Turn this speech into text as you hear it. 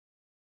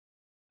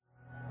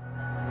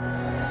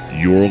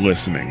You're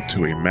listening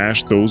to a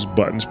Mash Those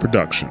Buttons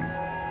production.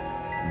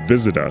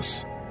 Visit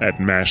us at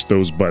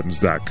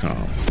mashthosebuttons.com.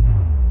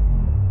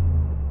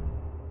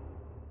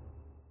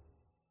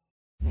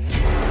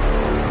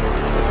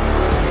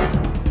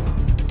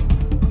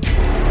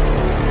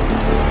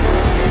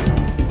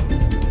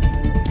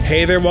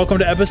 Hey there, welcome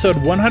to episode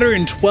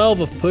 112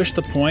 of Push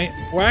the Point.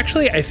 Or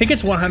actually, I think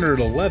it's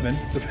 111,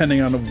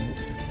 depending on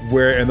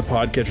where in the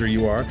podcatcher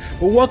you are.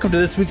 But welcome to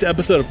this week's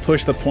episode of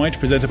Push the Point,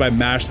 presented by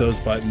Mash Those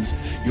Buttons,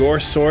 your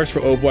source for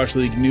Overwatch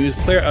League news,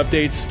 player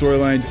updates,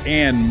 storylines,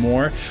 and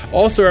more.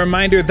 Also, a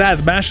reminder that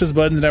the Mash Those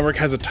Buttons network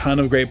has a ton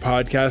of great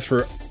podcasts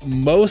for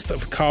most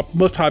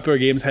popular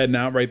games heading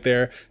out right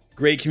there.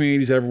 Great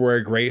communities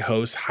everywhere, great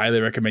hosts.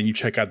 Highly recommend you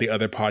check out the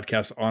other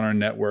podcasts on our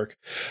network.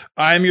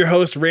 I'm your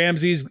host,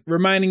 Ramses,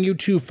 reminding you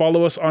to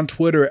follow us on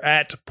Twitter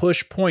at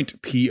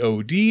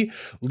PushPointPod.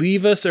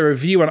 Leave us a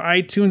review on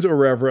iTunes or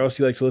wherever else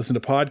you like to listen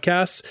to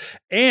podcasts.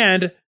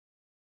 And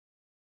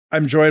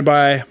I'm joined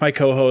by my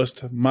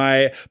co-host,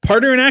 my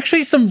partner, and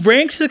actually some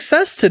ranked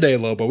success today,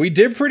 Lobo. We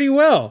did pretty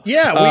well.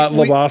 Yeah,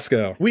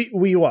 Labosco.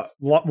 We what?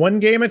 One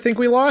game I think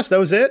we lost. That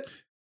was it.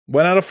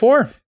 1 out of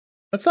 4.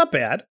 That's not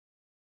bad.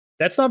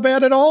 That's not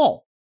bad at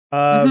all.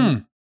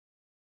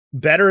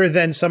 Better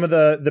than some of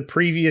the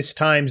previous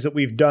times that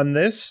we've done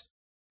this.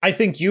 I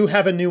think you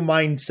have a new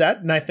mindset,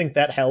 and I think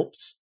that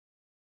helps.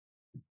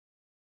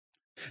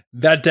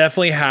 That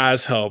definitely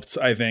has helped,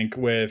 I think,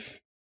 with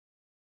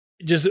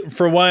just,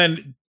 for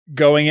one,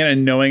 going in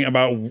and knowing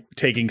about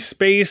taking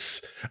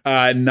space,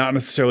 not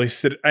necessarily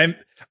sit.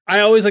 I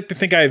always like to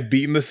think I've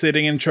beaten the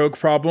sitting and choke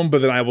problem, but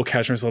then I will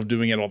catch myself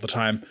doing it all the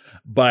time.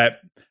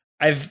 But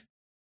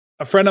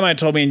a friend of mine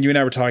told me, and you and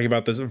I were talking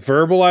about this,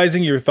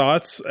 verbalizing your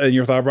thoughts and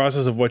your thought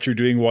process of what you're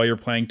doing while you're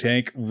playing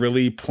tank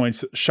really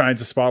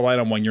shines a spotlight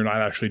on when you're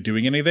not actually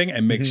doing anything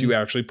and makes you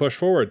actually push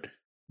forward.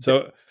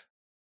 So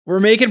we're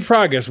making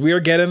progress. We are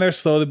getting there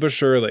slowly but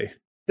surely.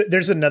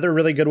 There's another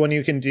really good one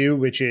you can do,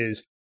 which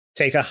is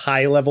take a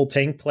high level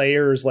tank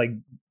player's like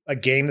a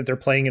game that they're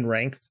playing in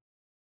ranked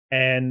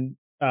and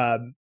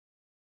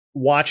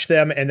watch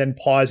them and then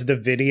pause the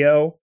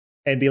video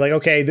and be like,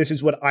 okay, this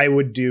is what I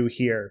would do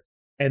here.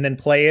 And then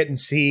play it and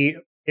see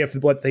if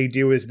what they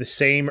do is the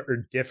same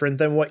or different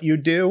than what you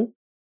do.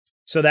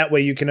 So that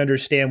way you can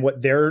understand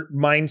what their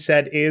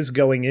mindset is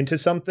going into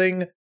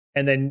something.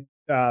 And then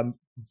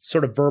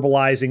sort of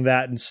verbalizing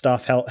that and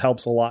stuff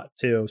helps a lot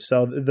too.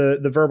 So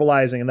the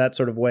verbalizing in that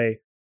sort of way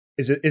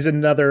is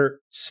another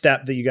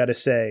step that you got to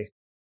say.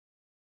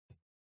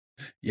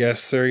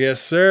 Yes, sir. Yes,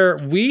 sir.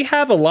 We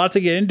have a lot to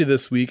get into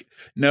this week.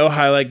 No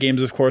highlight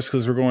games, of course,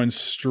 because we're going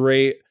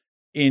straight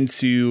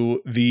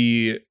into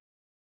the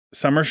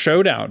Summer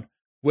Showdown,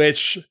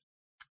 which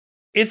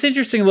it's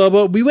interesting,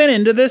 Lobo. We went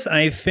into this, and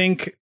I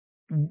think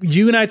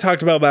you and I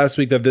talked about last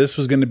week that this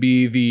was going to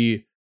be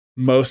the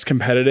most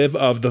competitive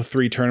of the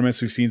 3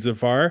 tournaments we've seen so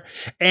far.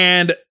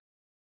 And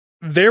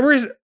there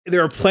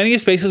are plenty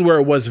of spaces where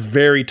it was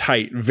very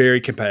tight,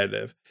 very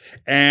competitive.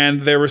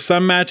 And there were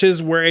some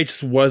matches where it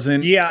just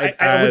wasn't. Yeah,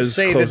 I would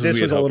say that this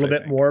was a little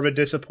bit more of a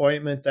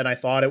disappointment than I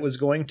thought it was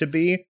going to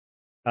be.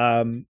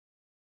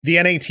 The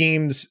NA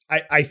teams,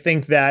 I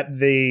think that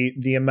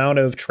the amount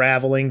of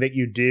traveling that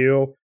you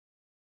do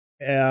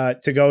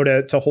to go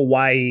to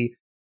Hawaii,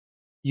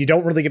 you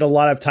don't really get a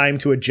lot of time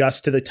to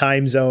adjust to the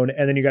time zone,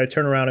 and then you got to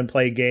turn around and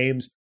play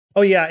games.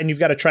 Oh yeah, and you've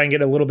got to try and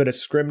get a little bit of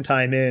scrim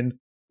time in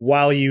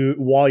while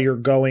you're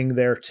going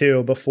there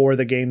too before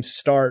the games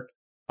start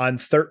on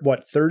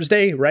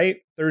Thursday, right?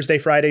 Thursday,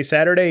 Friday,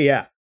 Saturday,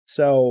 yeah.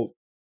 So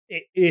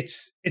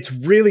it's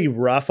really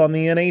rough on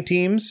the NA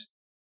teams.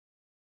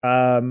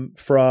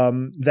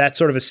 From that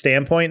sort of a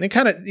standpoint, and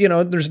kind of,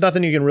 there's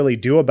nothing you can really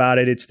do about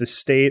it. It's the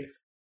state.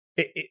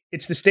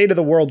 It's the state of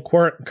the world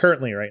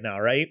currently right now,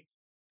 right?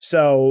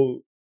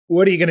 So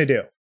what are you going to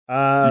do?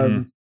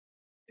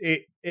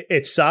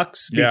 It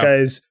sucks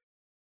because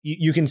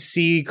you can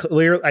see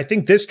clear. I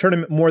think this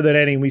tournament more than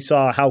any, we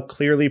saw how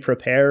clearly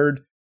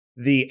prepared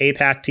the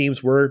APAC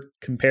teams were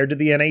compared to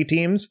the NA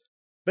teams.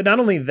 But not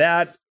only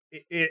that,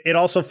 it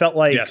also felt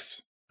like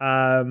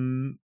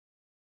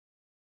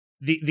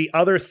The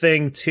other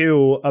thing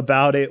too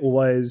about it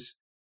was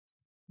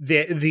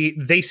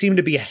they seemed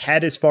to be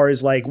ahead as far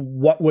as like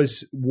what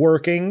was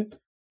working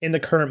in the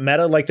current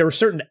meta. Like there were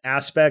certain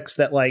aspects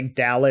that like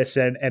Dallas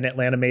and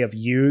Atlanta may have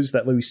used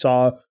that we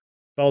saw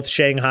both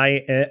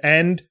Shanghai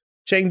and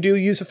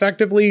Chengdu use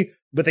effectively,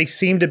 but they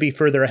seemed to be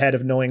further ahead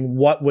of knowing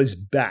what was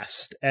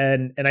best.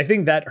 And I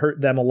think that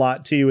hurt them a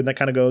lot too. And that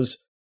kind of goes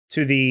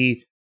to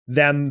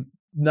them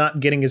not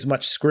getting as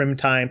much scrim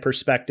time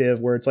perspective,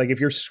 where it's like, if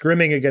you're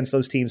scrimming against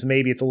those teams,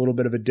 maybe it's a little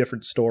bit of a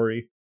different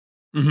story.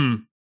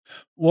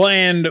 Well,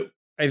 and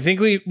I think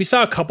we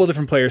saw a couple of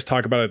different players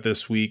talk about it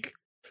this week.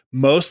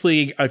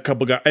 Mostly a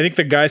couple guys. I think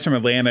the guys from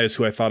Atlanta is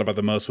who I thought about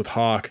the most with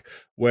Hawk,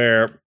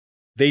 where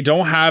they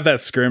don't have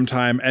that scrim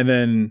time. And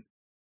then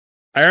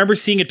I remember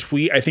seeing a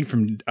tweet, I think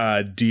from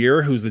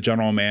Deer, who's the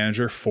general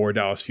manager for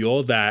Dallas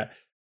Fuel, that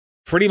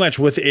pretty much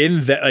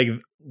within that, like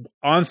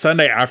on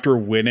Sunday after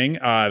winning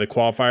the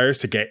qualifiers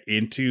to get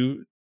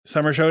into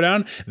Summer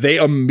Showdown, they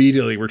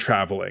immediately were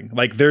traveling.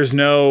 Like there's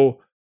no,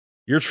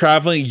 you're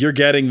traveling, you're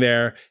getting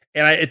there.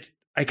 And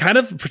I kind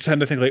of pretend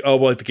to think like, oh,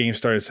 well, like the game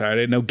started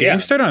Saturday. No,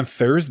 games start on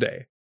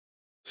Thursday.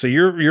 So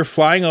you're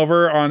flying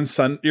over on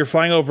you're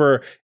flying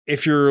over,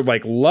 if you're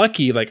like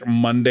lucky, like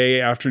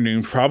Monday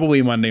afternoon,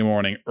 probably Monday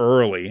morning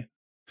early.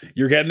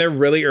 You're getting there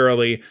really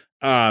early.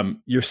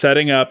 You're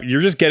setting up,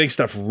 you're just getting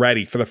stuff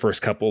ready for the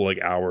first couple like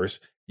hours.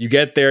 You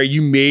get there,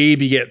 you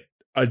maybe get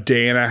a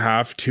day and a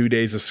half, 2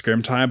 days of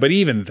scrim time, but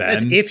even then,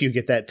 that's if you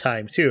get that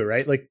time too,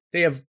 right? Like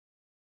they have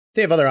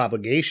other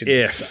obligations.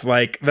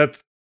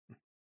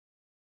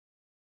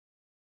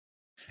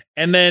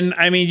 And then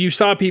I mean, you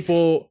saw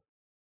people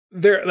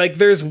there. Like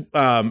there's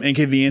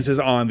inconveniences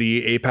on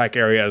the APAC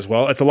area as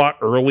well. It's a lot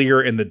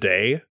earlier in the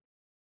day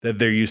that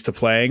they're used to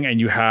playing, and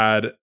you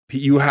had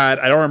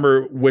I don't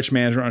remember which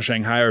manager on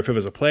Shanghai or if it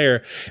was a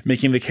player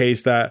making the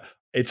case that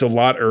it's a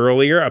lot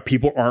earlier.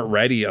 People aren't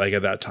ready like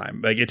at that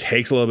time. Like it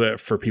takes a little bit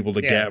for people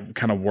to get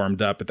kind of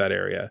warmed up at that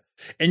area.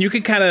 And you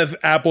can kind of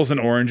apples and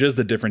oranges,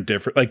 the different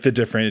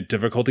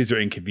difficulties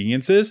or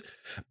inconveniences,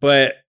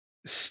 but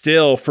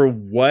still for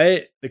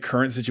what the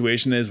current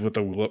situation is with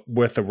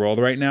the world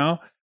right now,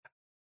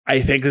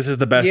 I think this is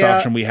the best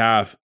option we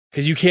have.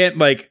 Cause you can't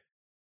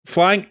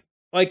flying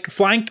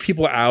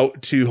people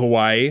out to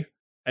Hawaii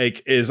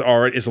is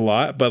a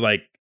lot, but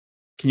like,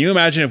 can you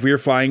imagine if we were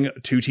flying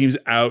two teams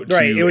out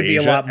to it would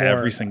Asia be a lot more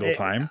every single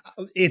time?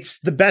 It's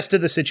the best of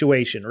the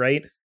situation,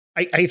 right?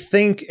 I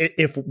think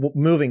if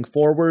moving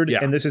forward,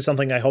 and this is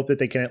something I hope that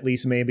they can at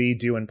least maybe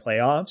do in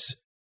playoffs,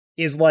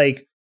 is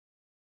like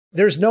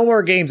there's no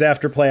more games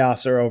after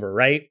playoffs are over,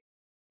 right?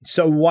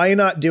 So why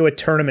not do a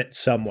tournament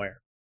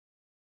somewhere?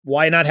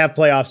 Why not have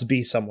playoffs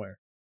be somewhere?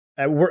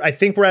 I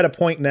think we're at a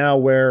point now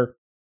where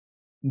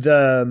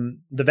the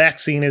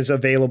vaccine is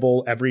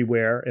available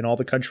everywhere in all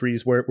the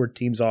countries where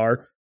teams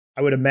are.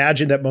 I would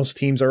imagine that most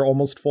teams are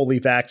almost fully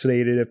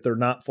vaccinated if they're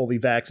not fully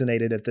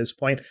vaccinated at this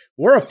point.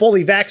 We're a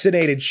fully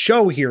vaccinated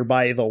show here,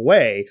 by the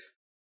way.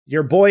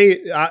 Your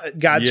boy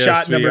got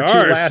shot number 2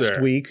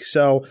 last week,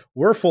 so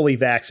we're fully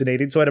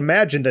vaccinated. So I'd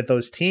imagine that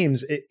those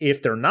teams,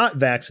 if they're not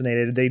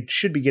vaccinated, they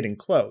should be getting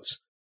close.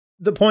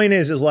 The point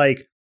is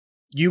like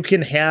you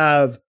can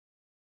have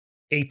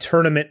a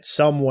tournament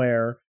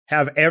somewhere,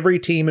 have every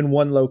team in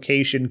one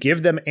location,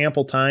 give them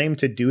ample time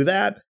to do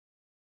that,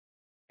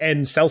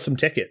 and sell some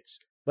tickets.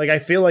 Like, I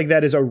feel like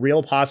that is a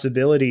real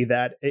possibility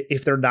that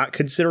if they're not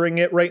considering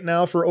it right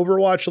now for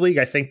Overwatch League,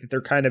 I think that they're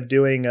kind of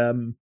doing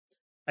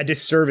a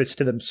disservice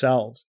to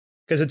themselves.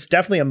 Because it's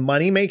definitely a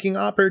money-making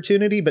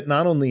opportunity, but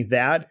not only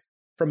that,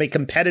 from a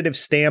competitive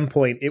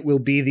standpoint, it will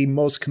be the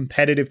most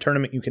competitive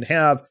tournament you can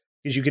have,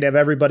 because you could have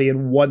everybody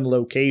in one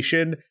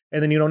location,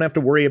 and then you don't have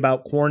to worry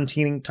about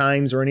quarantining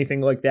times or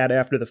anything like that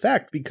after the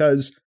fact,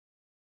 because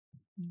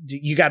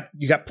you got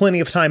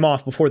plenty of time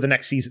off before the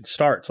next season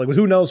starts. Like,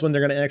 who knows when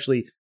they're going to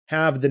actually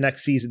have the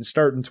next season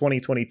start in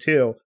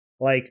 2022.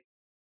 Like,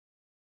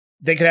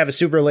 they could have a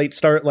super late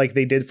start like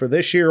they did for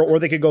this year, or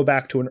they could go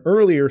back to an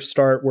earlier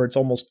start where it's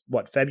almost,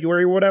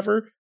 February or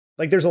whatever.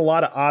 Like, there's a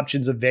lot of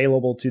options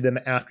available to them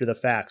after the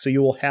fact. So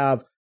you will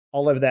have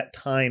all of that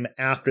time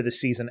after the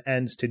season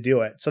ends to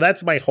do it. So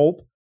that's my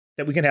hope,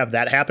 that we can have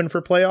that happen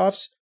for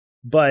playoffs.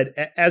 But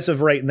as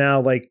of right now,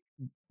 like,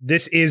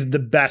 this is the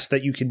best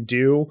that you can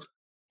do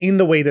in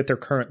the way that they're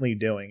currently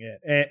doing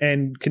it.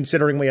 And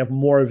considering we have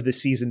more of the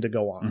season to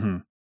go on. Mm-hmm.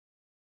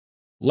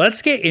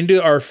 Let's get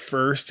into our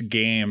first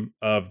game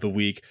of the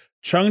week.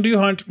 Chengdu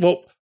Hunt.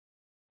 Well,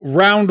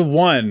 round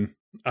one,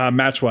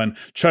 match one,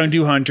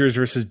 Chengdu Hunters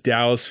versus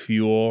Dallas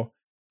Fuel.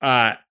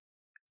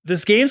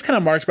 This game's kind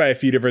of marked by a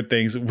few different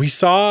things. We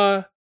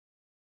saw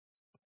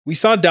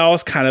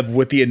Dallas kind of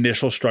with the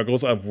initial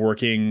struggles of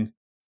working,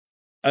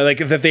 like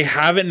that they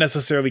haven't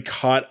necessarily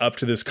caught up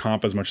to this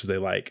comp as much as they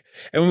like.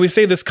 And when we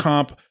say this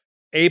comp,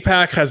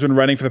 APAC has been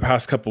running for the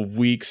past couple of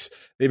weeks.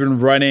 They've been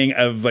running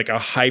of like a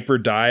hyper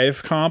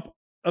dive comp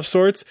of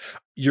sorts.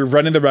 You're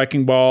running the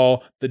Wrecking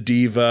Ball, the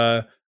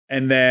Diva,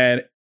 and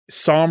then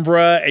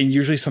Sombra, and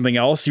usually something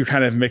else. You're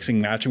kind of mixing,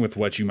 matching with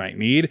what you might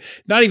need.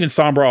 Not even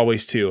Sombra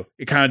always too.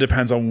 It kind of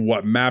depends on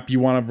what map you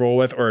want to roll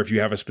with, or if you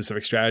have a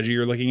specific strategy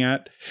you're looking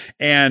at.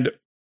 And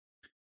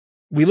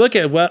we look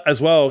at as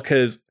well,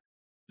 because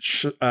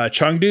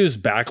Chengdu's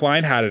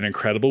backline had an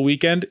incredible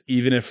weekend,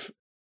 even if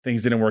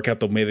things didn't work out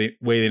the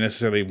way they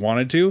necessarily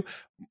wanted to.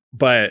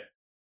 But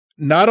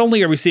not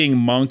only are we seeing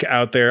Monk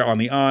out there on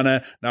the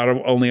Ana, not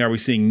only are we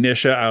seeing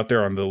Nisha out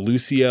there on the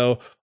Lucio,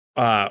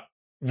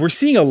 we're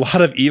seeing a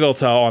lot of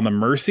Eveltal on the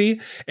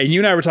Mercy. And you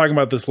and I were talking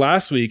about this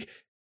last week.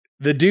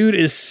 The dude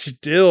is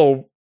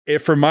still,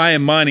 for my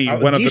money,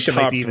 one of the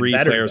top 3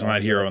 players on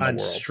that hero in the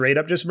world. Straight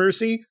up just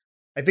Mercy.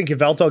 I think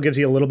Eveltal gives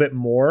you a little bit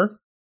more.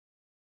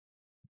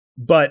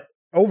 But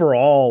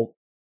overall,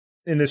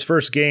 in this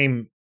first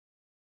game,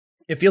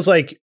 it feels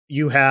like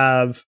you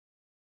have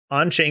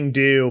on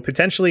Chengdu,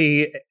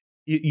 potentially,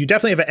 you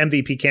definitely have an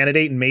MVP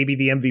candidate and maybe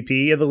the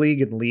MVP of the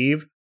league and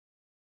leave.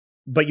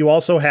 But you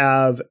also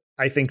have,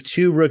 I think,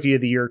 2 Rookie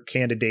of the Year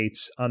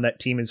candidates on that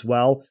team as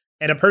well.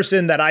 And a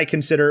person that I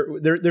consider,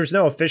 there's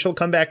no official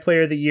comeback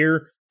player of the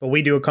year, but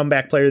we do a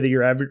comeback player of the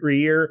year every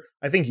year.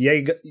 I think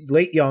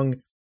Late Young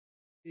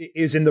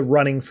is in the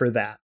running for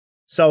that.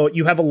 So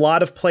you have a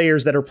lot of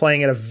players that are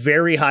playing at a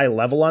very high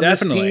level on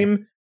this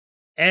team.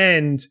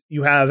 And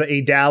you have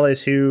a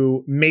Dallas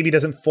who maybe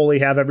doesn't fully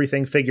have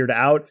everything figured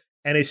out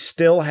and is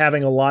still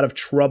having a lot of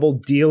trouble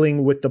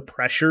dealing with the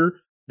pressure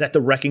that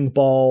the Wrecking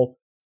Ball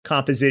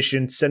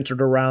composition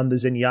centered around the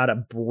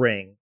Zenyatta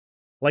bring.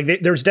 Like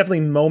there's definitely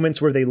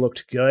moments where they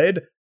looked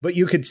good, but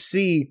you could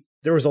see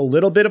there was a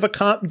little bit of a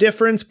comp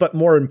difference, but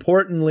more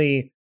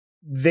importantly,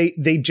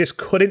 they just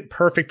couldn't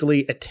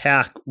perfectly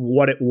attack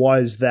what it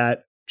was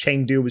that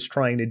Chengdu was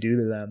trying to do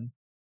to them.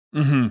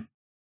 Mm-hmm.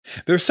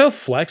 They're so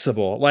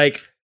flexible.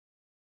 Like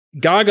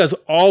Gaga's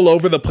all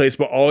over the place,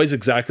 but always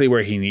exactly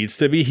where he needs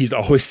to be. He's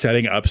always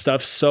setting up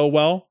stuff so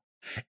well.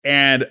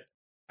 And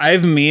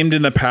I've memed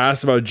in the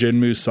past about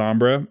Jinmu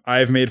Sombra.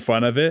 I've made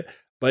fun of it.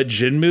 But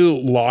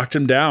Jinmu locked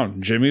him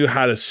down. Jinmu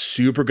had a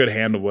super good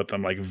handle with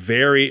them. Like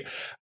very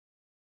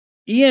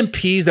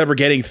EMPs that were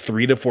getting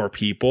 3 to 4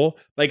 people,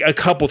 like a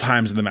couple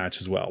times in the match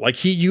as well.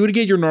 Like you would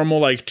get your normal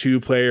like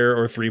 2-player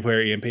or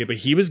 3-player EMP, but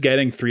he was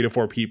getting 3 to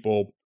 4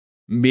 people,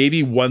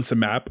 maybe once a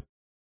map.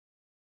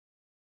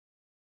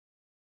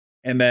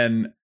 And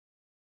then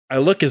I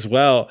look as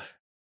well.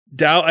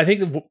 I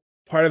think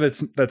part of it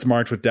that's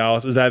marked with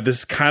Dallas is that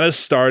this kind of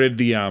started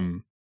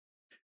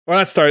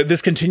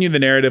this continued the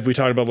narrative we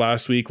talked about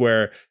last week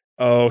where,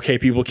 oh, okay,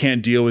 people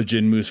can't deal with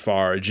Jinmu's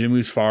Pharah.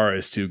 Jinmu's Pharah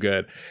is too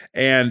good.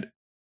 And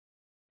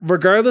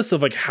regardless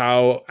of like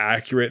how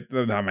accurate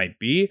that might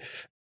be,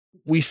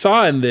 we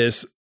saw in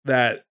this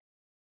that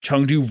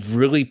Chengdu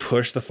really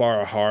pushed the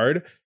Pharah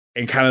hard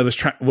and kind of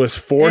was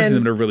forcing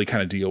them to really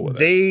kind of deal with it.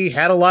 They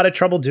had a lot of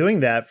trouble doing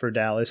that for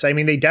Dallas. I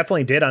mean, they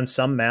definitely did on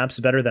some maps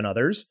better than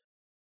others.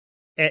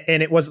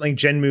 And it wasn't like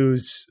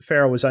Jinmu's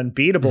Pharah was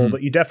unbeatable,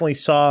 but you definitely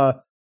saw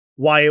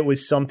why it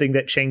was something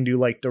that Chengdu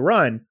liked to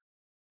run.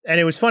 And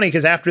it was funny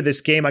because after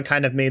this game, I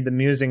kind of made the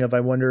musing of, I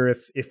wonder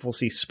if we'll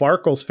see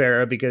Sparkle's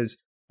Pharah, because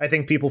I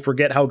think people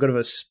forget how good of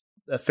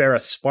a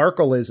Pharah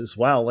Sparkle is as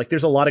well. Like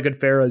there's a lot of good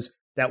Pharahs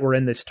that were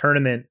in this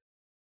tournament.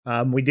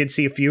 We did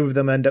see a few of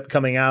them end up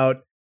coming out,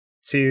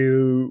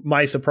 to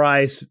my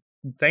surprise,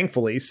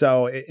 thankfully.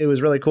 So it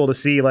was really cool to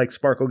see like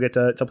Sparkle get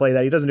to play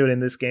that. He doesn't do it in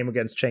this game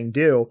against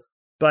Chengdu,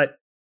 but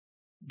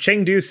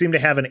Chengdu seemed to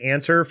have an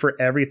answer for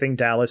everything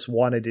Dallas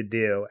wanted to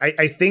do.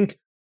 I think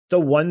the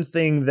one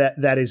thing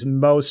that is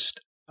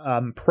most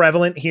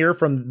prevalent here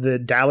from the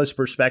Dallas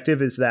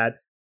perspective is that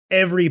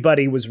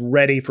everybody was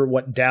ready for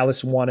what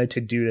Dallas wanted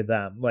to do to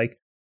them. Like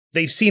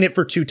they've seen it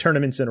for 2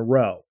 tournaments in a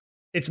row.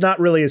 It's not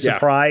really a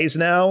surprise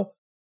now.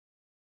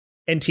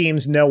 And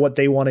teams know what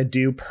they want to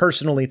do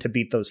personally to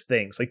beat those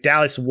things. Like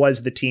Dallas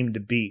was the team to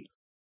beat,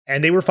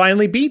 and they were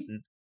finally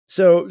beaten.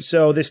 So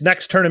this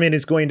next tournament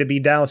is going to be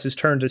Dallas's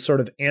turn to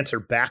sort of answer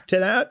back to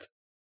that,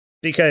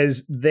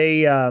 because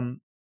they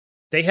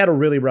had a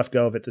really rough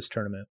go of it this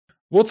tournament.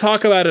 We'll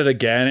talk about it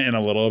again in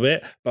a little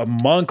bit, but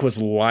Monk was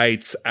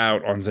lights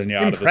out on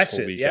Zenyatta this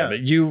whole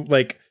weekend.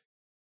 Yeah.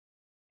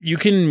 You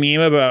can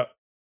meme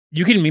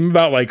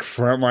about like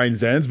frontline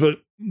Zens, but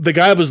the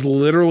guy was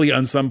literally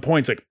on some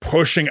points like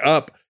pushing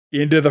up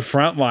into the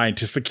front line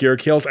to secure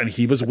kills, and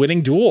he was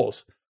winning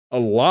duels a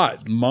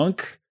lot.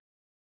 Monk,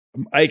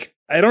 like,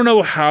 I don't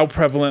know how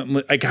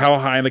prevalent, like how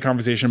high in the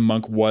conversation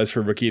Monk was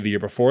for Rookie of the Year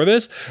before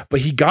this,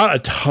 but he got a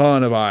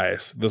ton of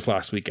eyes this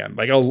last weekend.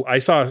 Like I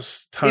saw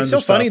tons. It's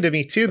so funny to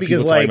me too,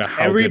 because like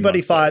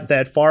everybody thought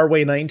that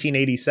Faraway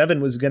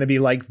 1987 was going to be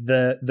like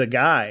the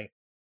guy,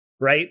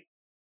 right?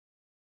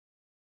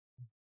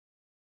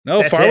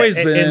 No, Faraway's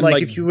been and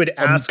like if you would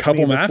ask a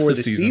couple me maps before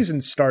this the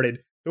season started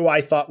who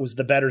I thought was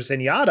the better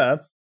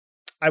Zenyatta,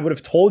 I would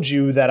have told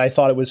you that I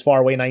thought it was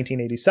Faraway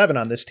 1987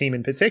 on this team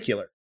in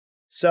particular.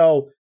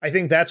 So I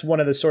think that's one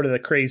of the sort of the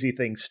crazy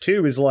things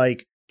too, is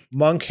like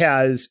Monk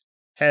has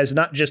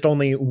not just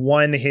only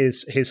won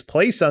his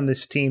place on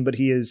this team, but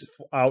he is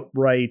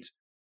outright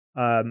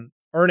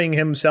earning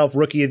himself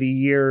Rookie of the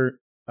Year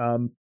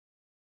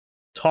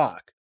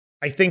talk.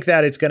 I think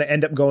that it's going to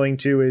end up going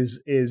to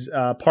his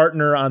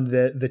partner on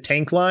the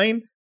tank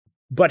line,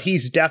 but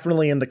he's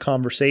definitely in the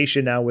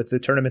conversation now with the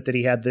tournament that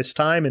he had this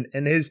time,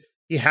 and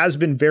he has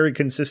been very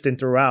consistent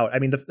throughout. I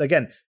mean,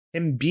 again,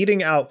 him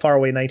beating out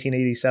Faraway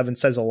 1987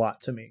 says a lot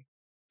to me.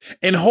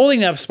 And holding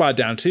that spot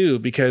down too,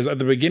 because at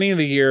the beginning of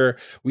the year,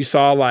 we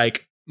saw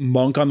like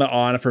Monk on the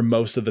on for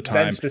most of the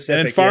time. And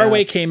then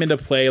Faraway came into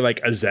play like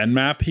a Zen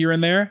map here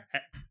and there.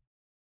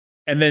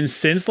 And then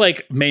since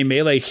like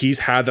Melee, he's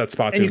had that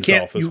spot to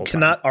himself. You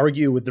cannot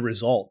argue with the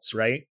results,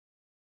 right?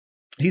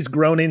 He's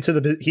grown into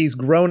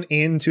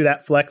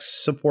that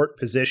flex support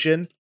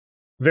position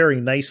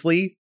very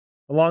nicely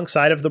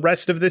alongside of the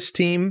rest of this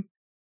team.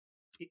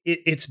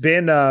 It's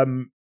been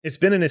an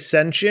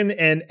ascension,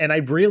 and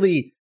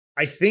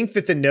I think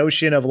that the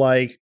notion of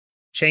like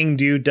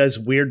Chengdu does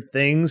weird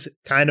things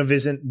kind of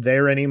isn't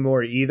there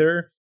anymore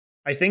either.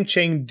 I think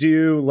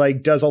Chengdu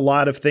like does a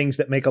lot of things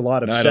that make a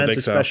lot of sense,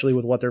 especially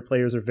with what their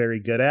players are very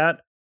good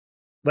at.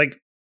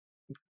 Like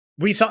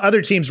we saw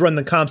other teams run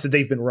the comps that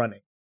they've been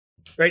running.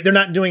 Right? They're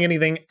not doing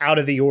anything out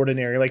of the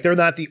ordinary. Like they're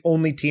not the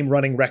only team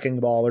running Wrecking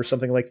Ball or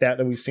something like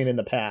that we've seen in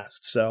the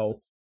past.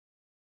 So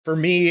for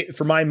me,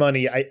 for my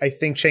money, I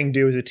think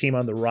Chengdu is a team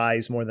on the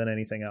rise more than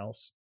anything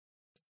else.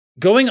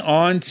 Going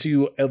on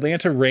to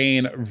Atlanta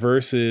Reign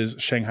versus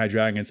Shanghai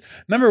Dragons.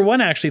 Number one,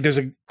 actually, there's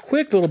a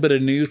quick little bit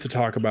of news to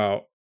talk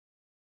about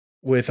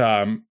with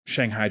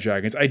Shanghai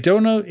Dragons. I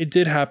don't know. It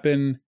did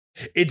happen.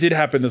 It did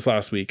happen this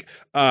last week.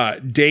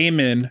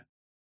 Damon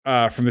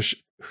from the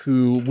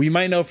who we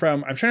might know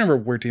from. I'm trying to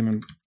remember where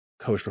Damon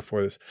coached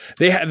before this.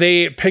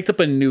 They picked up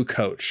a new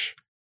coach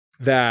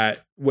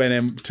that went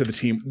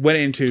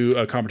into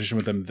a competition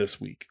with them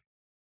this week.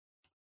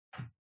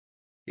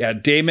 Yeah,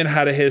 Damon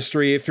had a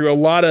history through a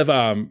lot of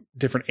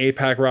different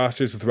APAC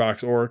rosters with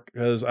Rocks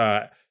Orcas,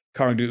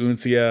 Kongdu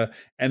Uncia,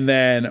 and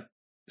then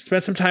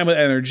spent some time with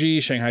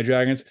NRG, Shanghai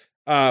Dragons.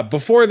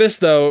 Before this,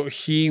 though,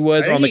 he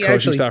was on the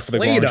coaching staff for the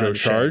Guangzhou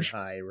Charge.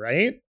 Shanghai,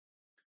 right?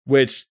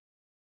 Which,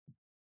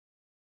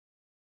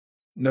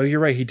 no, you're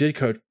right. He did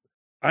coach.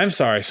 I'm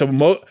sorry.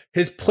 So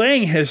his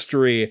playing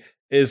history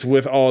is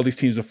with all these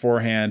teams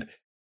beforehand.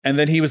 And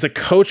then he was a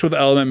coach with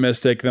Element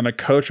Mystic, then a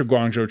coach with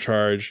Guangzhou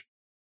Charge.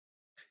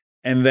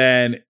 And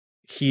then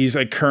he's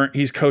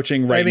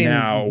coaching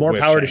now. More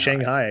power to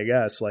Shanghai, I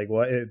guess. Like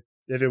what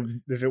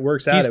if it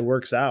works out, it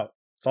works out.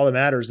 It's all that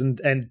matters.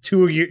 And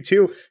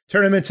two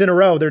tournaments in a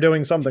row, they're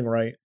doing something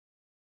right.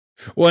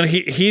 Well, and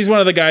he's one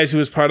of the guys who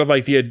was part of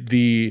like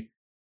the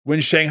when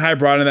Shanghai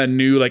brought in that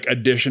new like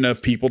addition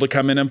of people to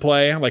come in and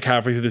play like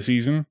halfway through the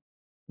season.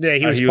 Yeah,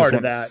 he was part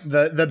of that.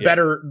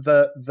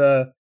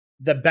 The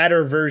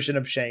better version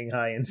of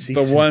Shanghai in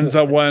season. The ones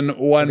that won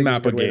one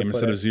map a game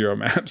instead of 0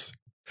 maps.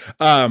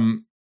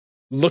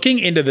 Looking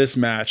into this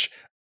match,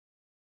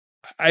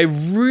 I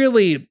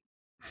really,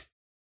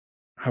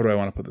 how do I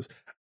want to put this?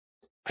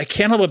 I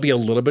can't help but be a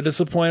little bit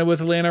disappointed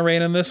with Atlanta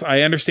Reign in this.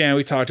 I understand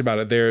we talked about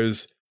it.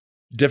 There's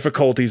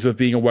difficulties with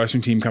being a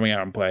Western team coming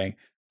out and playing,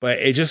 but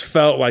it just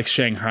felt like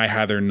Shanghai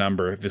had their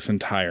number this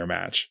entire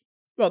match.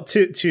 Well,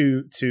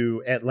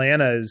 to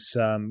Atlanta's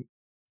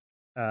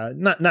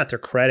not their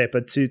credit,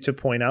 but to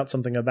point out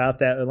something about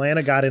that,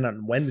 Atlanta got in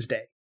on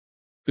Wednesday.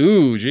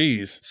 Ooh,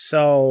 geez.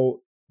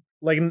 So,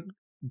 like,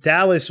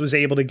 Dallas was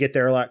able to get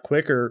there a lot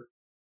quicker.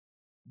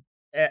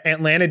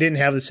 Atlanta didn't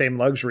have the same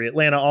luxury.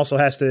 Atlanta also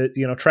has to,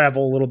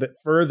 travel a little bit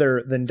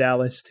further than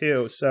Dallas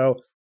too. So,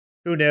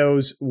 who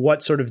knows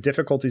what sort of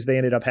difficulties they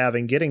ended up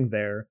having getting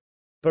there.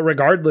 But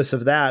regardless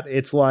of that,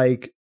 it's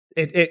like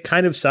it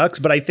kind of sucks.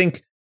 But I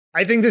think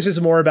this is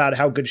more about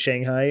how good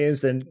Shanghai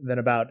is than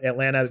about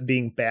Atlanta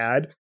being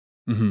bad.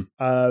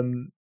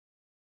 Mm-hmm.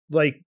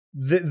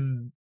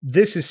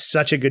 This is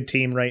such a good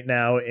team right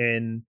now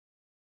in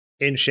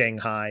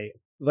Shanghai.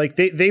 Like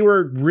they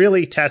were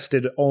really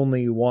tested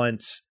only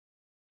once,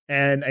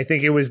 and I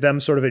think it was them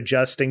sort of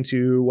adjusting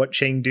to what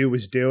Chengdu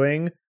was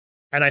doing.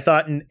 And I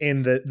thought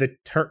in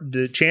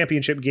the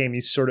championship game, you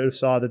sort of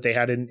saw that they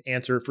had an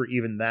answer for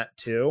even that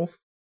too.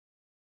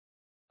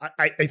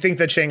 I think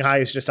that Shanghai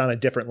is just on a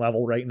different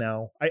level right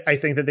now. I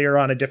think that they are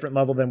on a different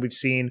level than we've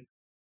seen.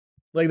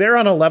 Like they're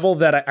on a level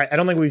that I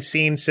don't think we've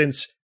seen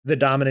since the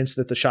dominance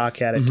that the Shock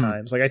had at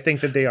times. Like I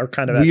think that they are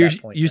kind of at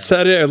that point. You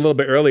said it a little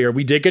bit earlier.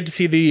 We did get to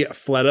see the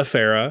Fleta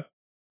Farah,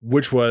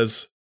 which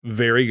was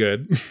very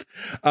good.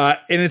 And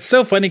it's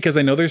so funny because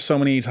I know there's so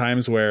many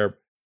times where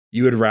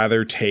you would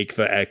rather take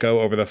the Echo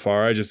over the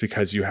Farah just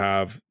because you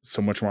have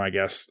so much more, I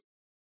guess,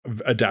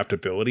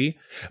 adaptability.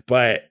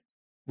 But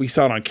we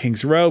saw it on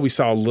King's Row. We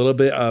saw a little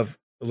bit of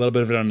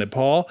it on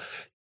Nepal.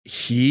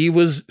 He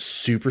was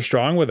super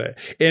strong with it.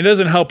 And it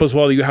doesn't help as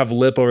well. You have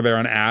Lip over there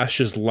on Ash,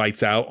 just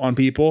lights out on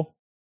people.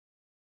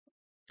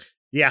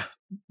 Yeah.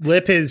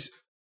 Lip is,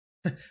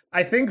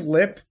 I think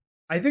Lip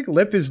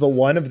is the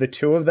one of the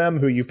two of them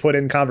who you put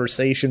in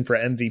conversation for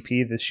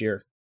MVP this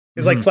year.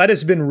 Because like Fled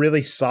has been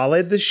really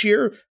solid this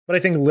year, but I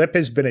think Lip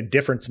has been a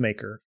difference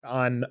maker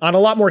on a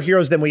lot more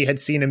heroes than we had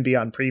seen him be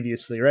on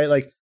previously, right?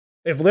 Like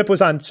if Lip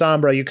was on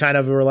Sombra, you kind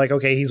of were like,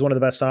 okay, he's one of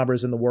the best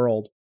Sombras in the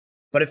world.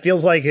 But it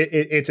feels like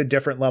it's a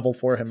different level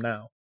for him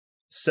now,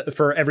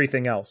 for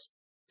everything else.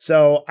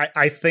 So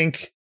I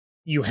think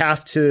you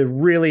have to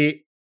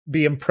really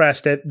be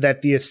impressed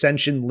that the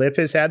ascension Lip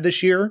has had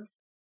this year.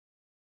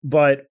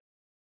 But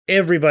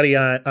everybody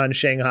on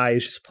Shanghai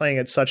is just playing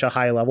at such a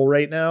high level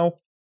right now.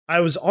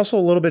 I was also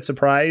a little bit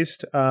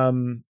surprised,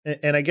 and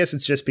I guess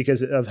it's just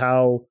because of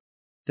how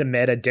the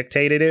meta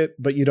dictated it,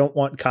 but you don't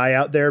want Kai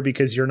out there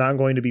because you're not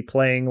going to be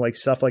playing like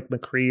stuff like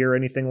McCree or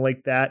anything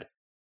like that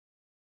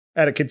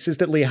at a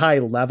consistently high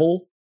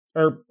level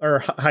or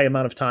high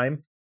amount of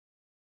time.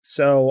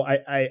 So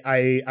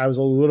I was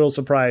a little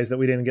surprised that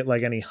we didn't get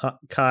like any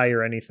Kai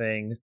or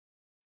anything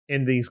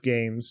in these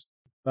games.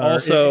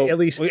 Also, at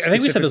least I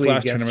think we said this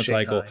last tournament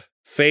cycle.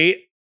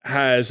 Fate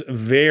has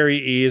very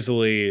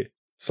easily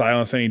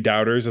silenced any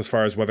doubters as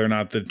far as whether or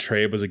not the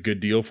trade was a good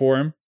deal for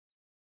him,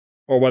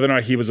 or whether or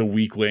not he was a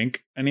weak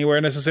link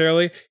anywhere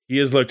necessarily. He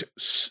has looked.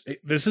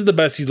 This is the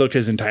best he's looked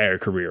his entire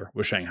career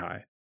with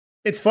Shanghai.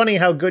 it's funny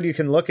how good you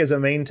can look as a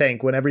main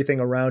tank when everything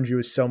around you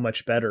is so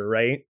much better,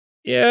 right?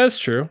 Yeah, that's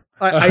true.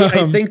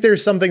 I think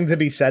there's something to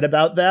be said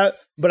about that,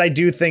 but I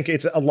do think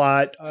it's a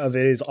lot of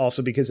it is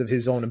also because of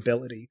his own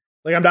ability.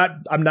 Like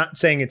I'm not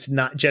saying it's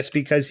not just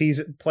because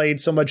he's played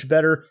so much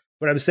better,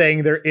 but I'm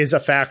saying there is a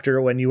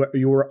factor when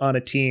you were on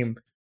a team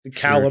the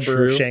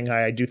caliber of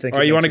Shanghai. I do think. All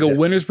right, you want to go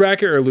winners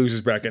bracket or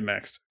losers bracket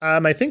next?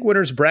 I think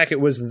winners bracket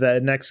was the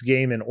next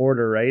game in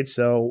order, right?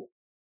 So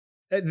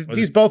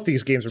both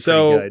these games are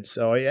pretty good.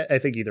 So I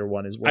think either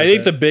one is worth it. I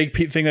think the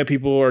big thing that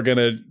people are going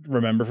to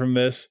remember from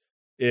this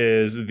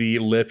is the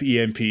lip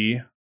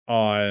EMP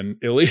on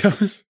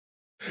Ilios.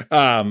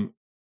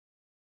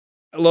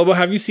 Lobo,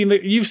 have you seen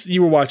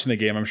you were watching the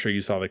game? I'm sure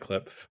you saw the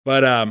clip,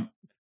 but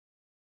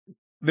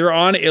they're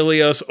on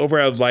Ilios over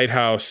at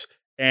Lighthouse,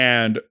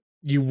 and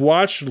you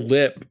watch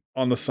Lip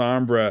on the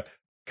Sombra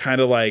kind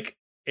of like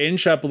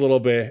inch up a little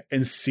bit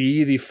and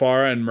see the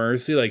Pharah and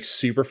Mercy like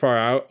super far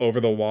out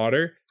over the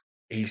water.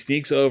 He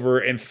sneaks over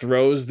and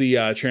throws the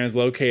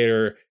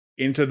translocator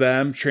into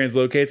them,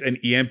 translocates, and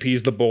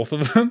EMPs the both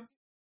of them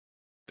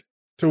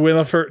to win.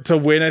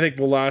 I think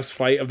the last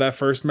fight of that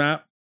first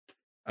map.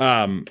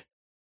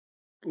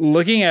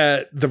 Looking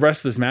at the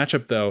rest of this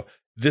matchup, though,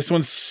 this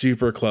one's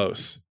super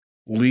close.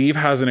 Leave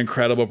has an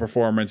incredible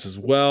performance as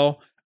well.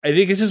 I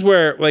think this is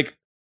where like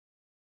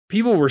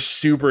people were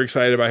super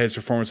excited about his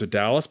performance with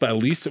Dallas, but at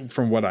least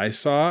from what I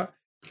saw,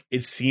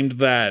 it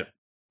seemed like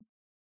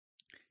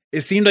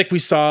we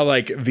saw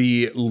like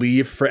the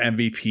Leave for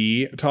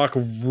MVP talk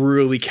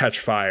really catch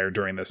fire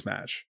during this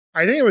match.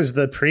 I think it was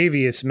the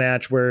previous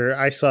match where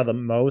I saw the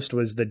most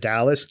was the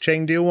Dallas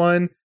Chengdu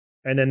one,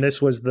 and then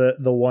this was the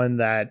one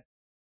that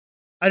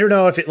I don't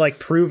know if it like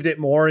proved it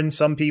more in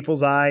some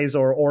people's eyes,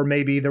 or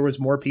maybe there was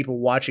more people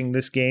watching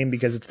this game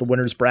because it's the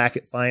winners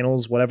bracket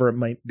finals, whatever it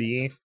might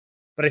be.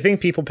 But I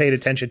think people paid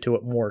attention to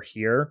it more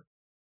here.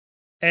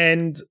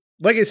 And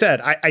like I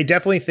said, I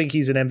definitely think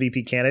he's an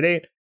MVP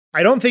candidate.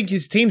 I don't think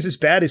his team's as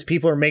bad as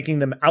people are making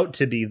them out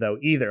to be, though,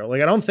 either.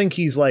 Like, I don't think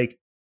he's like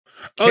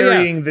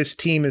carrying this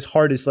team as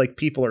hard as like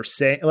people are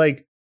saying.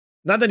 Like,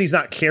 not that he's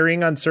not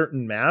carrying on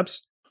certain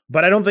maps,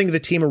 but I don't think the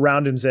team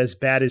around him is as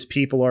bad as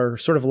people are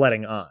sort of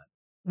letting on.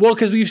 Well,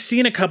 because we've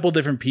seen a couple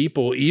different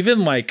people,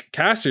 even like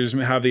casters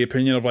have the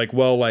opinion of like,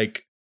 well,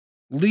 like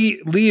Lee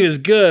is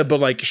good, but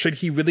like, should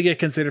he really get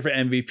considered for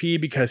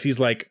MVP because he's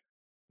like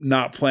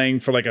not playing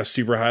for like a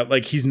super high,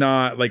 like he's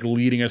not like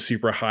leading a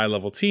super high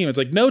level team. It's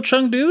like, no,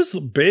 Chengdu's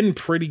been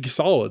pretty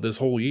solid this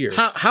whole year.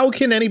 How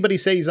can anybody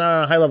say he's not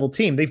on a high level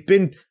team? They've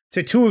been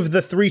to 2 of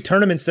the 3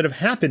 tournaments that have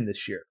happened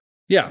this year.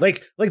 Yeah.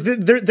 Like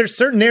there's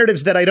certain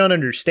narratives that I don't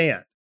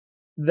understand.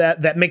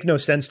 That make no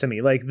sense to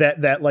me. Like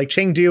that like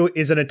Chengdu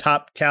isn't a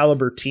top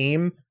caliber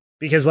team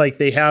because like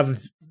they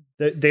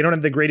don't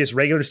have the greatest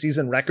regular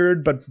season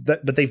record, but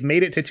they've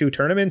made it to 2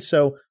 tournaments.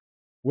 So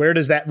where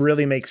does that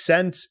really make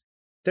sense?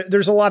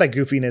 There's a lot of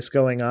goofiness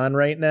going on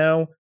right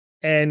now,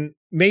 and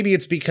maybe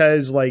it's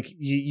because like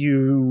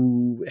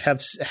you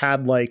have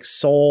had like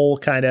Seoul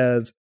kind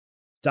of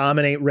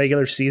dominate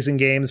regular season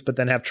games, but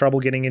then have trouble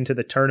getting into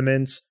the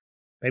tournaments.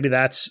 Maybe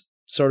that's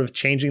sort of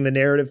changing the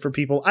narrative for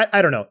people.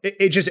 I don't know.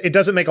 It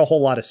doesn't make a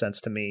whole lot of sense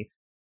to me.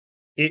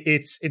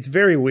 It's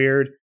very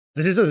weird.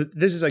 This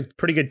is a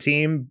pretty good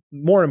team.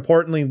 More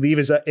importantly, Leave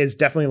is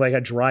definitely like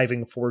a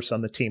driving force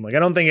on the team. Like I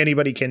don't think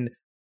anybody can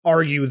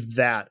argue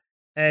that.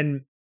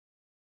 And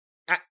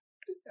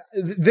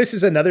this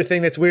is another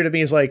thing that's weird to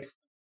me is like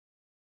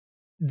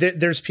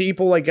there's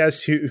people I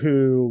guess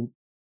who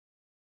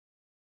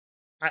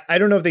I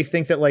don't know if they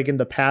think that like in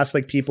the past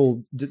like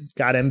people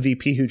got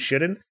MVP who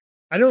shouldn't.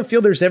 I don't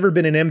feel there's ever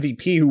been an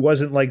MVP who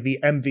wasn't like the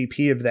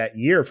MVP of that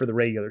year for the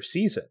regular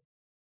season.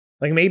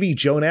 Like maybe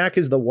Jonak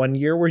is the one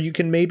year where you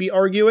can maybe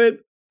argue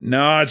it. No,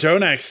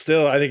 Jonak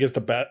still, I think is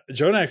the best.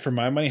 Jonak, for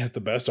my money, has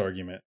the best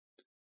argument.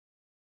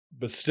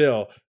 But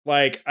still,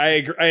 like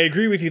I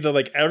agree with you that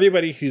like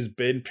everybody who's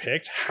been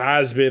picked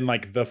has been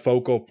like the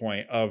focal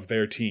point of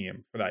their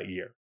team for that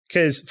year.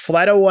 Because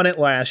Fleto won it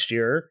last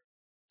year,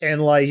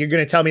 and like you're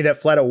going to tell me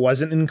that Fleto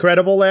wasn't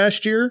incredible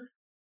last year.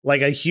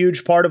 Like a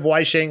huge part of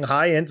why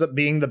Shanghai ends up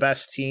being the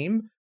best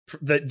team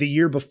the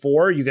year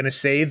before. You're going to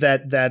say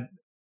that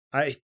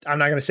I'm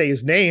not going to say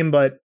his name,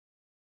 but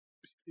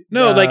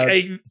no, like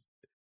I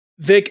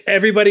think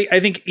everybody. I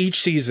think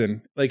each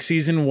season, like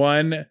season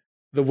 1,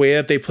 the way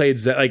that they played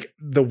Zen, like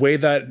the way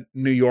that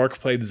New York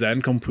played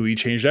Zen, completely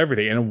changed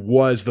everything, and it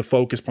was the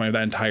focus point of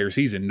that entire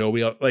season.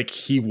 Nobody else, like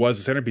he was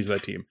the centerpiece of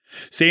that team.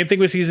 Same thing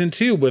with season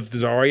 2 with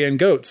Zarya and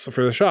Goats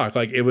for the Shock.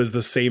 Like it was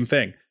the same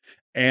thing,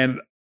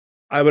 and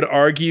I would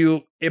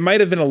argue it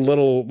might have been a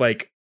little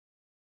like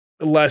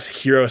less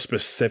hero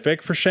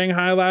specific for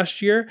Shanghai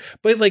last year,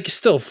 but like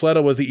still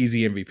Fleto was the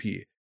easy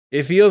MVP.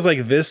 It feels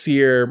like this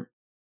year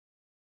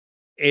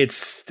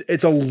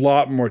it's a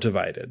lot more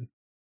divided.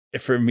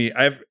 For me,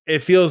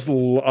 it feels a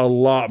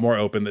lot more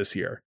open this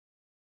year.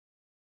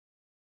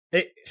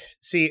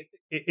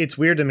 It's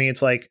weird to me.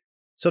 It's like,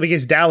 so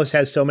because Dallas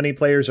has so many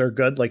players are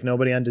good, like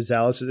nobody on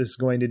Dallas is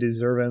going to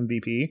deserve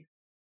MVP.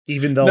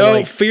 Even though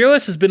no,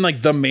 Fearless has been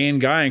like the main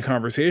guy in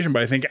conversation,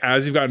 but I think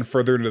as you've gotten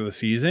further into the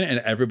season and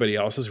everybody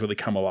else has really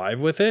come alive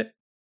with it.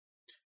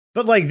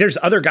 But like, there's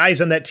other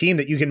guys on that team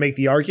that you can make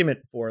the argument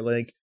for.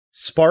 Like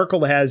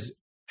Sparkle has.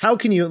 How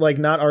can you like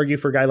not argue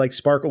for a guy like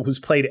Sparkle who's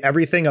played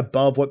everything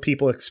above what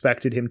people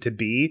expected him to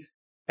be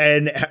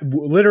and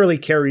literally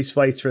carries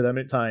fights for them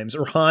at times,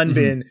 or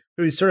Hanbin,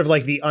 who's sort of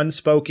like the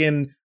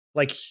unspoken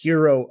like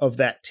hero of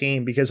that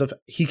team because of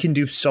he can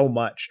do so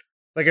much.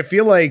 Like I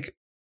feel like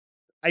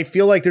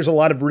there's a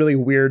lot of really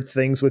weird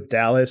things with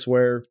Dallas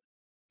where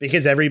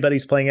because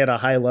everybody's playing at a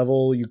high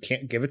level, you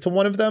can't give it to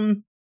one of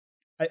them.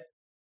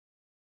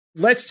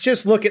 Let's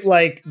just look at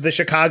like the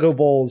Chicago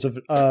Bulls of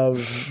the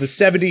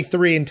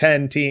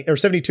 73-10 team or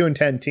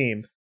 72-10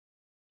 team,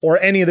 or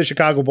any of the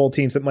Chicago Bull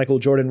teams that Michael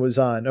Jordan was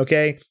on.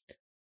 Okay.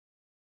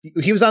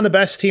 He was on the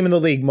best team in the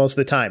league most of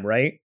the time,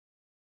 right?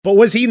 But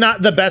was he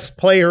not the best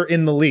player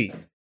in the league?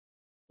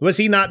 Was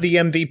he not the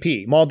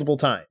MVP multiple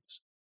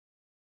times?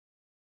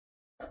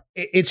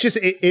 It's just,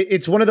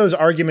 it's one of those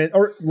arguments,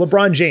 or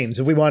LeBron James,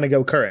 if we want to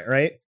go current,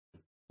 right?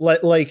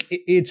 Like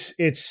it's,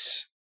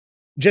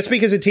 just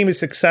because a team is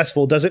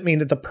successful doesn't mean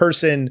that the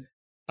person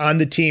on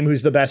the team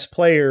who's the best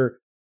player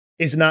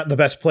is not the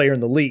best player in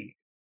the league.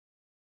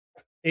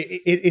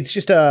 It's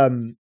just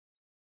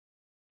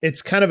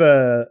it's kind of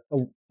a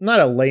not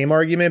a lame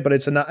argument, but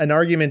it's an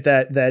argument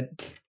that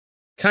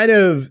kind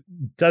of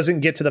doesn't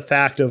get to the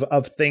fact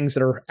of things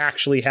that are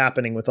actually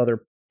happening with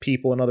other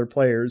people and other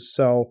players.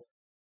 So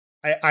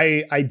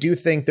I do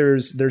think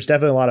there's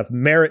definitely a lot of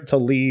merit to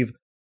Leave.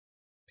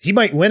 He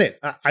might win it.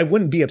 I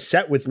wouldn't be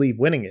upset with Leave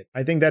winning it.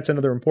 I think that's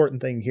another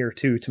important thing here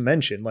too to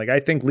mention. Like I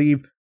think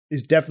Leave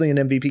is definitely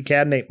an MVP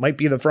candidate, might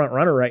be the front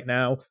runner right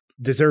now,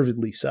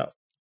 deservedly so.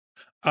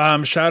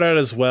 Shout out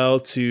as well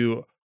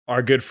to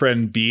our good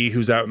friend B,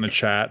 who's out in the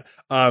chat.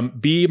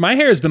 B, my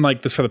hair has been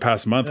like this for the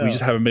past month. We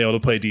just haven't been able to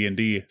play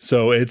D&D.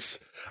 So this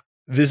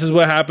is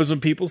what happens when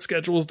people's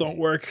schedules don't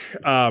work.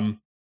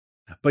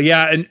 But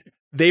yeah, and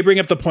they bring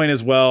up the point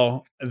as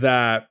well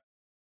that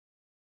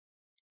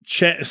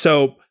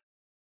so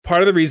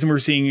part of the reason we're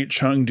seeing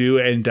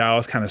Chengdu and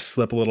Dallas kind of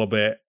slip a little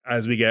bit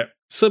as we get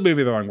slip,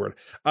 maybe the wrong word,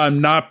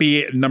 not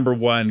be number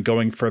one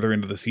going further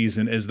into the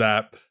season is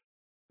that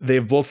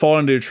they've both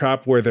fallen into a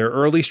trap where their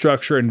early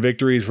structure and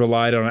victories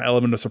relied on an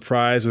element of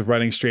surprise with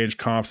running strange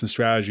comps and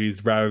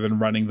strategies rather than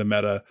running the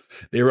meta.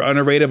 They were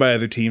underrated by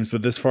other teams,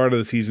 but this far into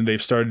the season,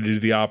 they've started to do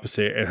the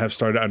opposite and have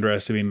started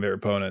underestimating their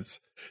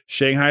opponents.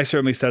 Shanghai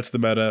certainly sets the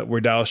meta,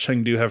 where Dallas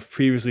Chengdu have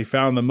previously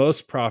found the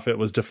most profit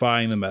was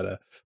defying the meta,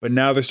 but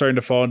now they're starting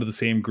to fall into the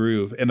same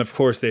groove. And of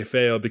course, they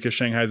fail because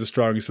Shanghai is the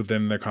strongest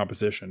within their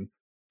composition.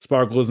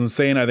 Sparkle is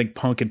insane. I think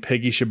Punk and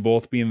Piggy should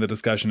both be in the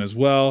discussion as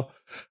well.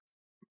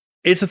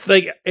 It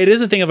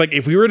is a thing of like,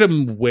 if we were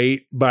to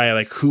weight by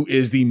like who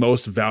is the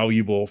most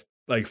valuable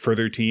like for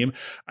their team,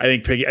 I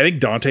think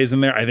Dante's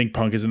in there. I think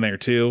Punk is in there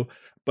too.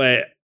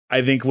 But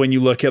I think when you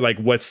look at like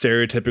what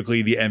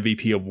stereotypically the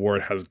MVP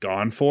award has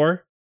gone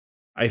for,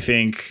 I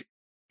think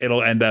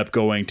it'll end up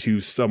going to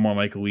someone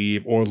like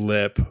Leave or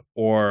Lip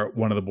or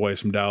one of the boys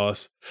from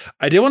Dallas.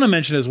 I did want to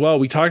mention as well,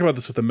 we talked about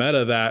this with the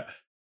meta, that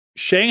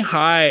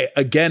Shanghai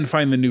again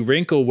find the new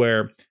wrinkle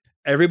where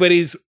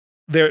everybody's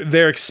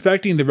they're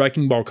expecting the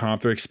wrecking ball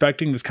comp. They're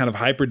expecting this kind of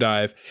hyper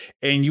dive.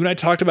 And you and I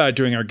talked about it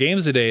during our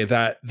games today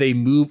that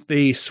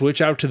they switch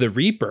out to the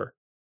Reaper.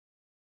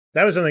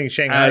 That was something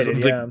Shanghai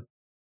did,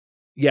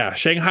 yeah,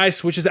 Shanghai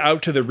switches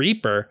out to the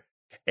Reaper,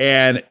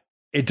 and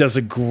it does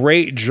a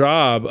great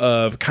job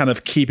of kind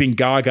of keeping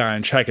Gaga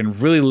in check and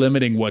really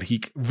limiting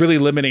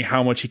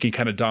how much he can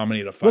kind of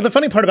dominate a fight. Well, the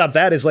funny part about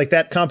that is like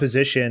that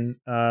composition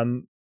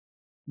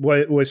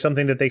was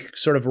something that they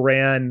sort of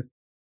ran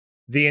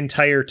the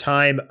entire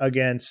time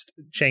against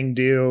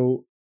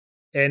Chengdu,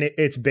 and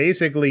it's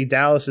basically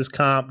Dallas's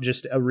comp,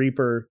 just a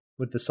Reaper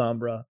with the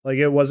Sombra. Like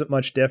it wasn't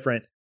much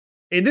different.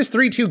 In this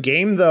 3-2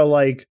 game though,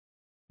 like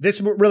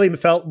this really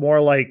felt more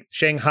like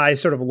Shanghai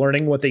sort of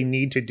learning what they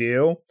need to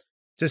do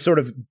to sort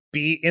of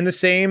be in the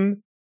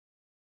same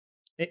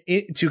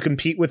to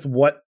compete with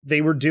what they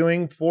were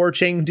doing for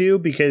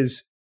Chengdu,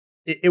 because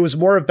it was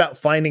more about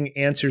finding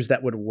answers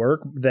that would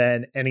work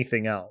than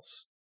anything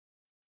else.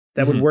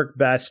 That would work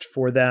best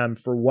for them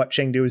for what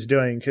Chengdu is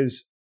doing,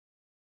 because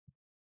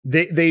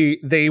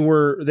they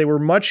were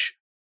much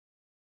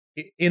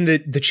in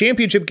the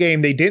championship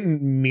game. They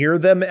didn't mirror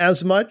them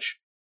as much,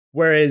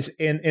 whereas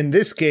in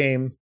this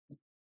game,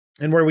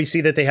 and where we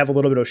see that they have a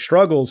little bit of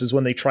struggles is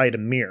when they try to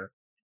mirror,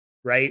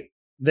 right?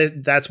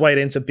 That's why it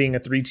ends up being a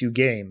 3-2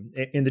 game.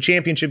 In the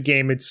championship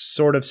game, it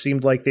sort of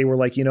seemed like they were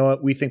like, you know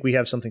what, we think we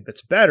have something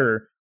that's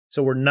better,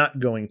 so we're not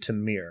going to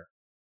mirror.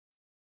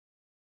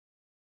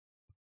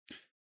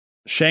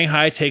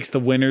 Shanghai takes the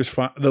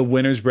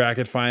winners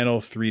bracket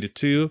final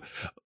 3-2.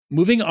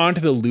 Moving on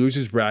to the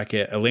losers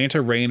bracket,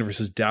 Atlanta Reign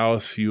versus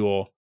Dallas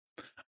Fuel.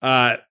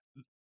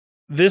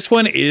 This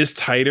one is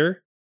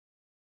tighter.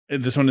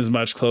 This one is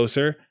much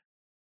closer.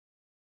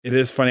 It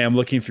is funny. I'm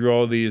looking through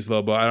all of these,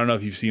 Lobo. I don't know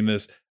if you've seen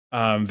this.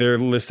 They're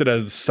listed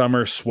as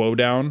Summer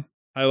Showdown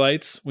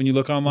highlights when you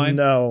look online.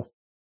 No.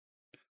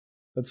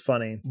 That's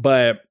funny.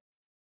 But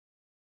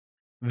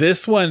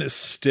this one is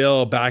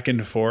still back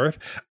and forth.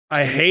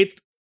 I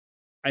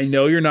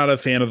know you're not a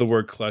fan of the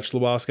word clutch,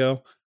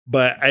 Lubasco,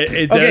 but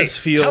it does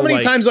feel how many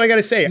like, times do I got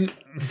to say it?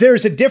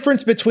 There's a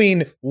difference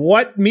between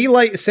what me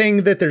like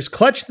saying that there's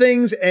clutch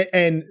things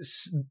and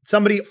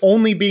somebody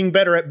only being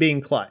better at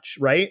being clutch,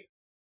 right?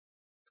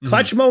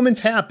 Clutch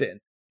moments happen,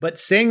 but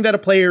saying that a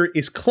player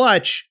is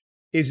clutch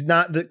is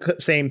not the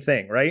same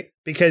thing, right?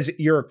 Because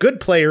you're a good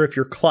player if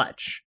you're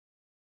clutch.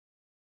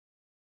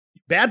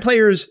 Bad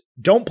players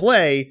don't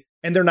play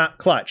and they're not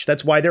clutch.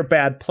 That's why they're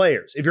bad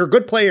players. If you're a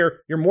good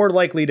player, you're more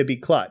likely to be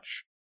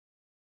clutch.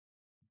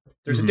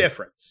 There's a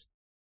difference.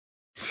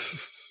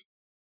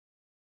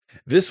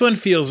 This one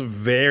feels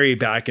very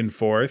back and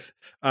forth,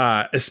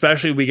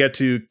 especially we get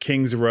to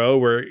Kings Row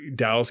where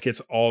Dallas gets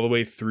all the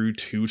way through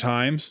 2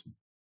 times.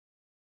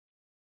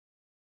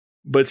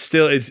 But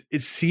still,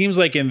 it seems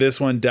like in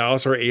this one,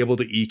 Dallas are able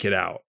to eke it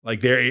out.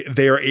 Like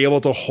they are able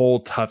to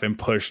hold tough and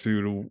push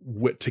through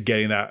to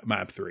getting that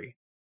map 3.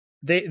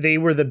 They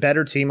were the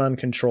better team on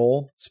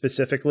control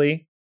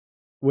specifically,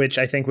 which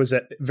I think was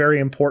very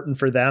important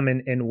for them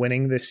in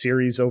winning this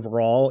series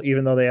overall,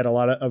 even though they had a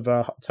lot of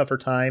a tougher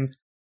time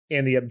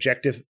in the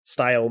objective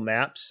style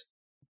maps.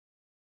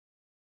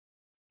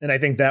 And I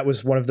think that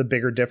was one of the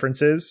bigger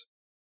differences.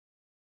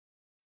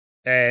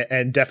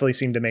 And definitely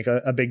seemed to make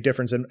a big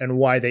difference in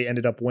why they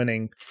ended up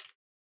winning.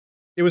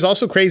 It was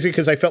also crazy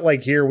because I felt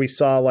like here we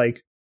saw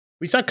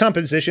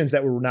compositions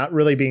that were not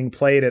really being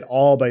played at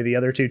all by the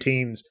other two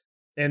teams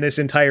in this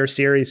entire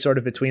series, sort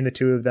of between the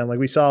two of them. Like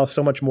we saw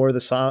so much more of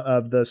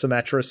the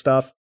Symmetra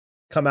stuff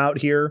come out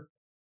here.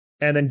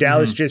 And then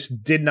Dallas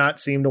just did not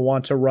seem to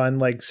want to run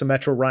like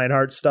Symmetra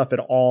Reinhardt stuff at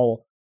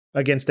all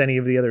against any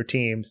of the other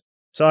teams.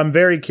 So I'm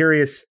very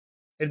curious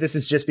if this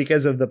is just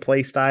because of the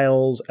play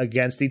styles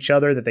against each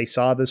other that they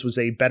saw this was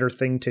a better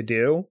thing to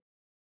do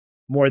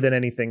more than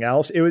anything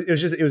else. It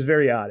was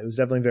very odd. It was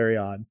definitely very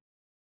odd.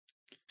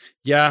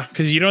 Yeah,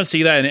 because you don't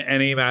see that in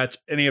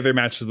any other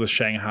matches with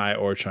Shanghai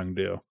or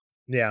Chengdu.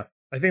 Yeah,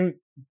 I think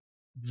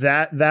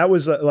that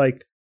was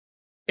like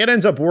it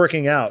ends up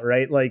working out,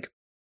 right? Like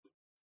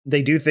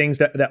they do things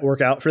that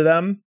work out for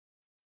them,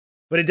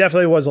 but it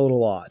definitely was a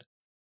little odd.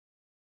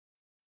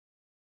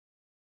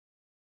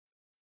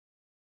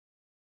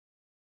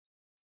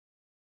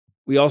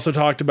 We also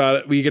talked about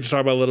it. We get to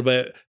talk about a little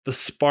bit the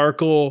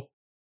Sparkle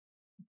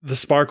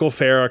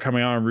Pharah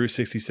coming out on Route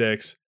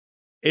 66.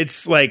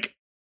 It's like,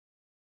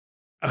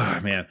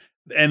 oh man.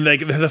 And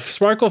like the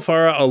Sparkle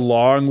Pharah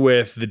along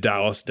with the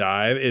Dallas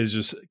dive is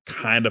just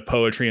kind of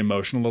poetry in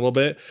motion a little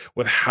bit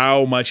with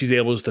how much he's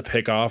able to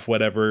pick off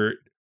whatever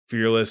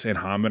Fearless and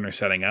Haman are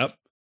setting up.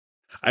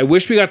 I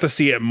wish we got to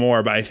see it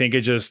more, but I think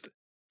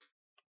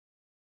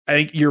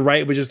you're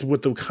right, but just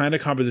with the kind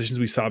of compositions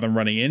we saw them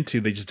running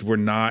into, they just were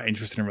not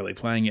interested in really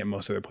playing it in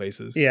most other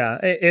places. Yeah,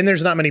 and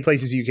there's not many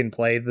places you can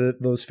play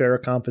those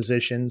Pharah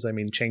compositions. I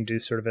mean, Chengdu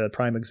is sort of a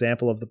prime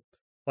example of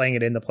playing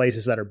it in the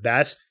places that are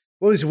best.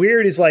 What was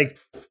weird is like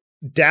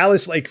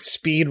Dallas like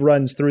speed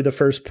runs through the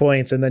first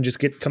points and then just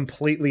get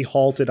completely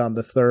halted on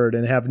the third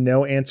and have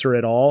no answer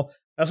at all.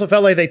 I also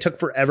felt like they took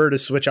forever to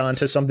switch on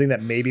to something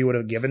that maybe would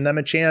have given them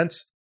a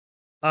chance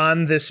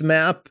on this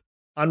map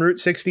on Route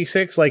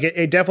 66. Like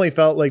it definitely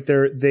felt like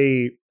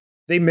they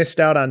missed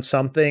out on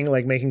something,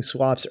 like making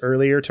swaps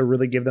earlier to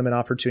really give them an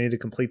opportunity to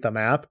complete the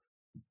map.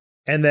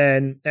 And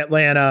then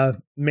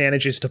Atlanta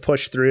manages to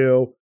push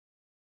through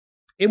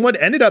in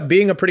what ended up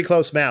being a pretty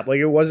close map. Like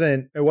it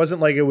wasn't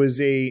like it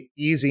was a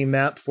easy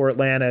map for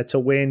Atlanta to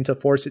win, to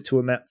force it to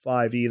a map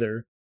 5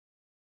 either.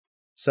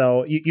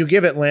 So you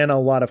give Atlanta a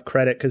lot of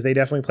credit because they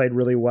definitely played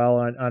really well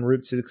on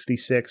Route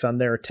 66 on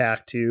their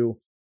attack to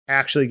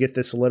actually get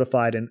this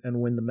solidified and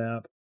win the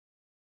map.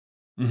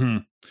 Mm-hmm.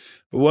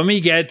 But when we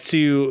get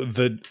to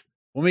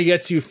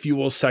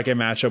Fuel's second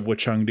matchup with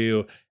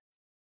Chengdu,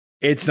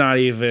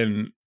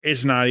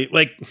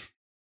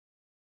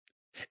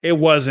 it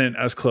wasn't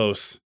as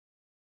close.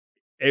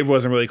 It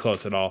wasn't really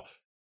close at all.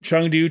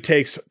 Chengdu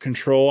takes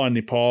control on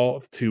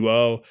Nepal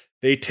 2-0.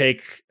 They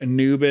take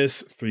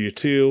Anubis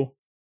 3-2.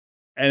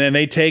 And then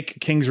they take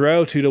Kings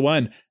Row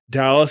 2-1.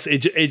 Dallas, it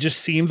just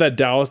seemed that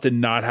Dallas did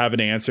not have an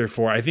answer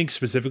for, I think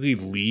specifically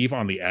Leave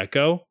on the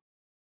Echo.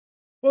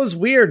 Well, it's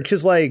weird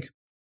because like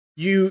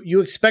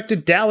you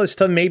expected Dallas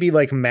to maybe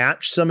like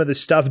match some of the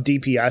stuff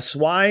DPS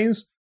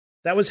wise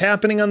that was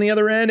happening on the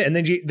other end, and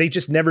then they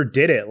just never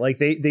did it. Like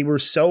they were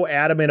so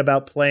adamant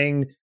about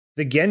playing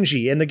the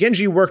Genji, and the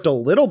Genji worked a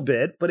little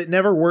bit, but it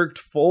never worked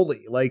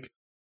fully. Like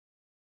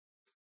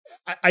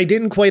I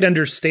didn't quite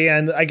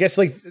understand. I guess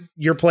like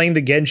you're playing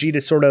the Genji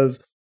to sort of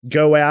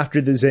go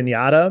after the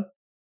Zenyatta.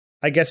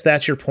 I guess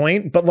that's your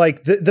point. But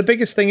like the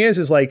biggest thing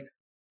is like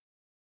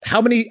how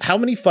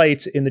many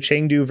fights in the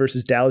Chengdu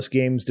versus Dallas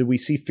games did we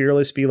see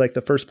Fearless be like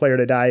the first player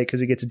to die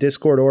because he gets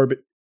Discord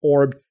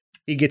orbed,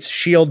 he gets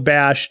shield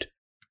bashed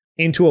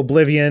into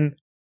oblivion,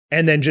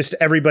 and then just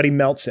everybody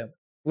melts him.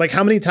 Like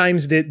how many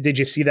times did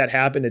you see that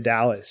happen to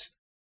Dallas?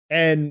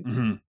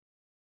 And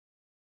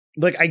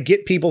like, I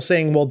get people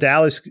saying, well,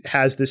 Dallas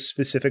has this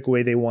specific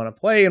way they want to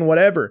play and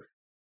whatever,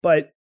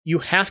 but you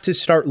have to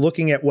start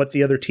looking at what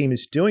the other team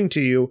is doing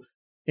to you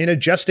and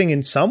adjusting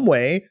in some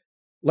way.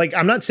 Like,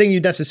 I'm not saying you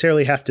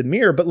necessarily have to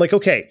mirror, but like,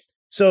 okay,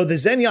 so the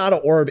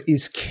Zenyatta orb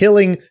is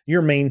killing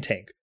your main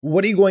tank.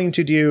 What are you going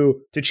to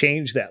do to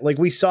change that? Like,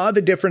 we saw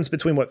the difference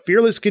between what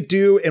Fearless could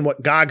do and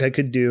what Gaga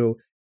could do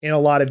in a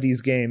lot of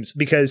these games,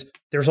 because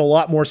there's a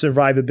lot more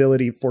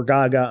survivability for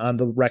Gaga on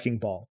the Wrecking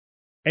Ball.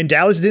 And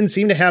Dallas didn't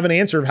seem to have an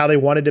answer of how they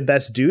wanted to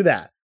best do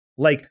that.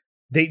 Like,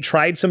 they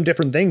tried some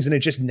different things and it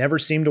just never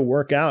seemed to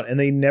work out. And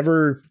they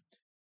never,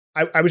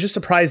 I was just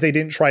surprised they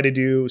didn't try to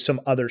do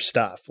some other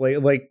stuff.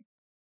 Like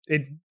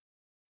it,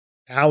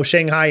 how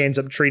Shanghai ends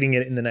up treating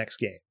it in the next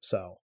game.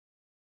 So.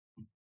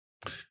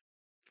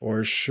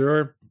 For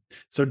sure.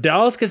 So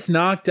Dallas gets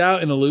knocked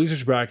out in the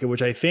losers bracket,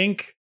 which I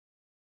think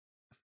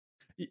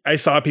I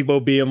saw people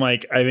being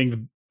like, I think,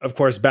 of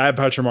course, Bad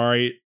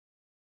Pachamari,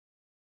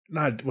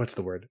 not, what's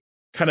the word?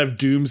 Kind of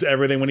dooms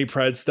everything when he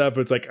preds stuff.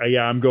 But it's like,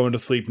 yeah, I'm going to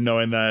sleep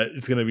knowing that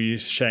it's going to be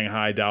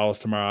Shanghai, Dallas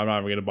tomorrow. I'm not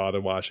even going to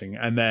bother watching.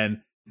 And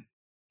then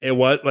it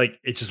was like,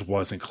 it just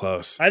wasn't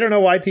close. I don't know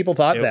why people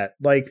thought that.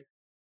 Like,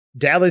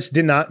 Dallas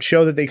did not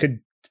show that they could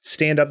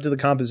stand up to the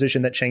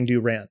composition that Chengdu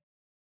ran.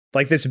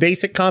 Like, this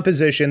basic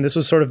composition, this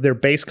was sort of their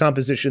base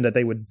composition that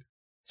they would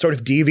sort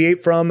of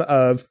deviate from,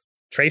 of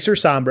Tracer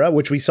Sombra,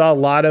 which we saw a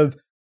lot of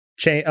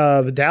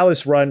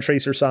Dallas run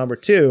Tracer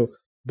Sombra too.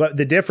 But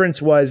the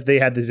difference was they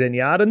had the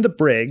Zenyatta and the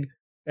Brig,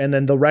 and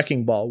then the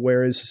Wrecking Ball,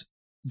 whereas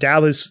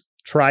Dallas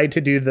tried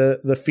to do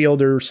the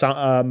fielder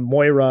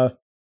Moira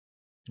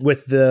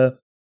with the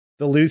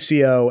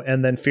Lucio,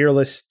 and then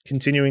Fearless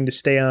continuing to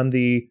stay on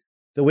the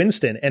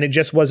Winston, and it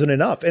just wasn't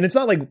enough. And it's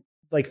not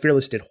like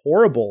Fearless did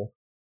horrible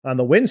on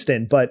the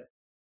Winston, but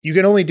you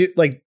can only do,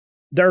 like,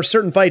 there are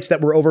certain fights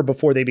that were over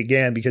before they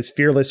began because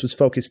Fearless was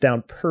focused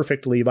down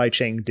perfectly by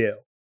Chengdu.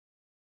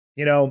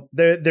 You know,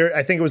 there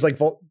I think it was like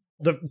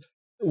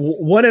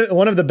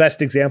one of the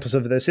best examples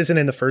of this isn't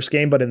in the first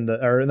game, but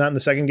not in the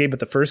second game, but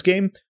the first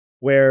game,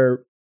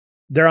 where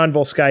they're on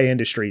Volskaya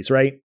Industries,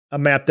 right? A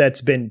map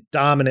that's been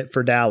dominant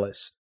for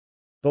Dallas.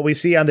 But we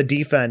see on the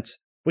defense,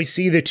 we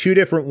see the two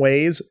different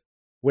ways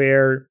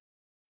where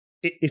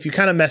if you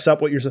kind of mess up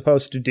what you're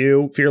supposed to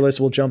do, Fearless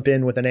will jump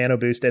in with a nano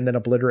boost and then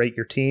obliterate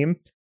your team.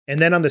 And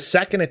then on the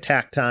second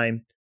attack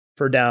time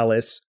for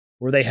Dallas,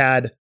 where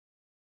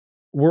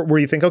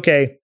you think,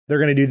 okay, they're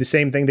going to do the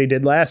same thing they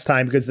did last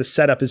time because the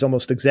setup is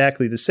almost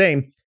exactly the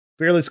same.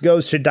 Fearless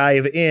goes to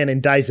dive in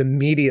and dies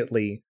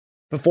immediately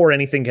before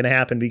anything can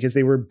happen because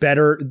they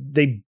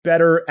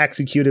better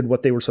executed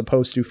what they were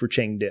supposed to for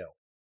Chengdu.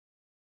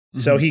 Mm-hmm.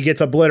 So he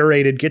gets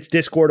obliterated, gets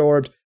Discord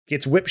orbed,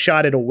 gets whip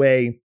shotted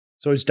away.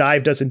 So his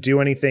dive doesn't do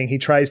anything. He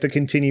tries to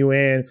continue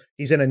in.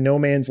 He's in a no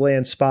man's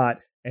land spot,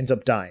 ends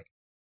up dying.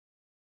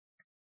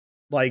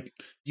 Like,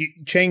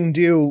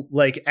 Chengdu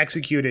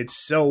executed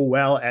so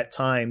well at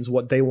times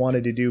what they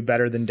wanted to do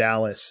better than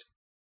Dallas.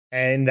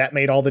 And that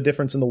made all the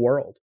difference in the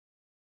world.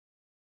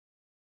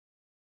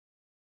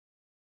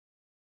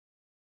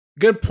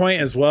 Good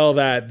point as well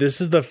that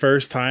this is the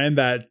first time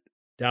that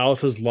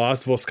Dallas has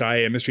lost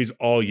Volskaya Industries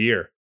all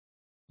year.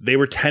 They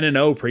were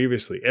 10-0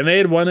 previously, and they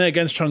had won it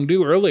against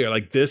Chengdu earlier.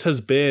 Like, this has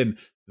been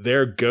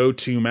their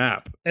go-to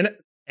map.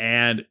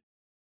 And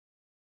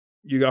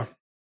you go.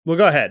 Well,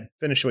 go ahead.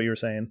 Finish what you were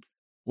saying.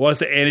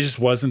 And it just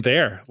wasn't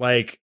there.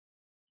 Like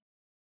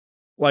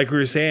we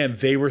were saying,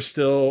 Chengdu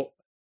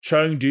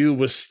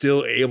was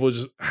still able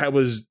to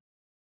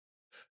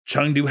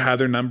Chengdu had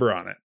their number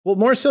on it. Well,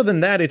 more so than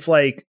that, it's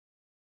like,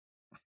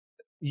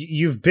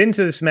 you've been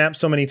to this map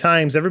so many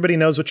times, everybody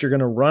knows what you're going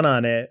to run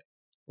on it.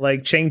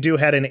 Like, Chengdu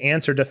had an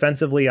answer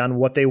defensively on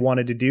what they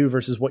wanted to do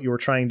versus what you were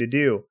trying to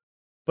do.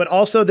 But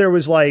also there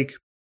was like,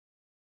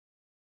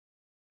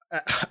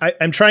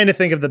 I'm trying to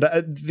think of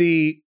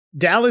the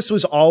Dallas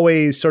was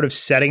always sort of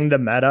setting the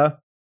meta.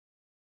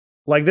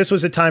 Like, this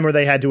was a time where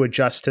they had to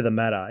adjust to the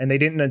meta, and they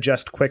didn't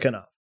adjust quick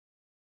enough.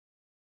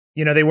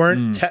 You know, they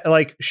weren't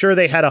sure,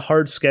 they had a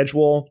hard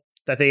schedule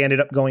that they ended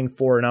up going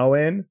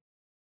 4-0 in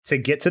to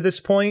get to this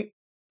point,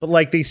 but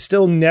like, they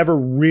still never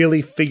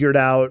really figured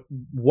out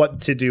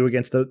what to do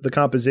against the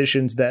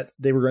compositions that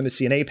they were going to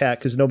see in APAC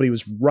because nobody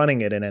was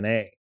running it in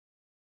NA.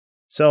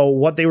 So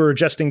what they were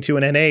adjusting to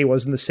in NA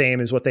wasn't the same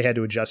as what they had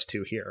to adjust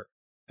to here.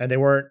 And they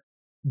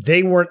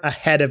weren't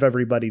ahead of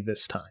everybody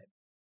this time.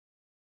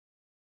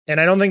 And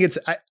I don't think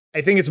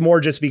I think it's more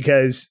just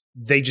because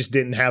they just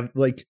didn't have,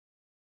 like,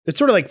 it's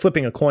sort of like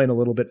flipping a coin a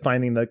little bit,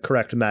 finding the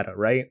correct meta,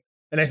 right?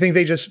 And I think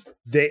it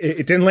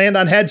didn't land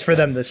on heads for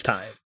them this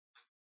time.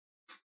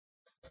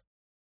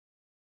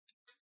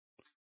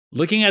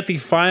 Looking at the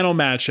final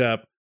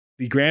matchup,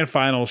 the grand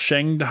final,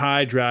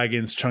 Shanghai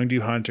Dragons,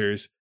 Chengdu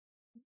Hunters.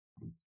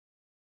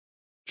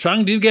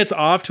 Chengdu gets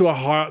off to a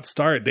hot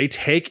start. They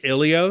take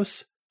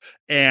Ilios,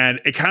 and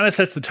it kind of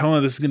sets the tone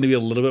that this is going to be a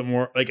little bit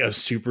more like a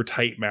super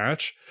tight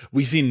match.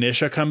 We see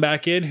Nisha come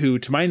back in, who,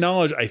 to my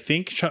knowledge, I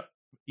think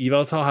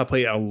Eveltal have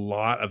played a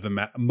lot of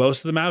most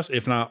of the maps,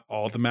 if not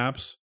all the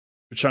maps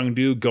for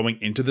Chengdu going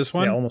into this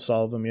one. Yeah, almost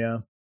all of them, yeah.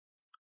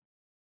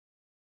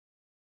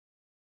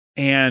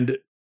 and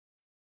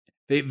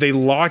they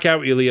lock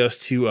out Ilios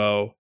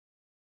 2-0.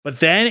 But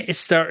then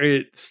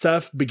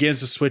stuff begins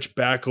to switch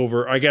back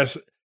over. I guess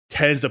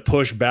tends to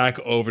push back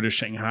over to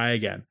Shanghai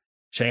again.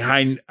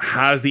 Shanghai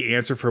has the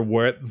answer for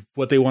what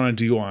they want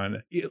to do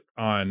on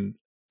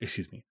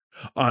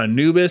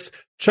Anubis.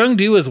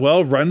 Chengdu as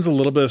well runs a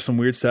little bit of some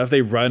weird stuff.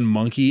 They run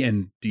Monkey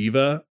and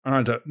Diva,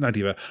 not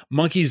Diva,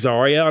 Monkey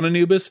Zarya on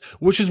Anubis,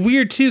 which is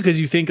weird too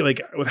because you think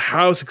like with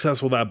how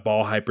successful that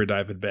ball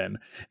hyperdive had been,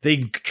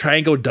 they try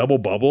and go double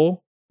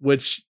bubble,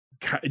 which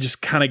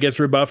just kind of gets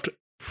rebuffed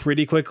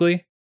pretty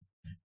quickly.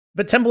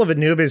 But Temple of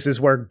Anubis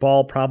is where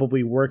ball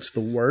probably works the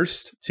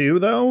worst too,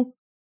 though.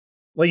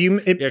 Like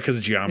because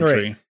of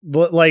geometry.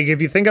 Right. Like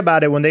if you think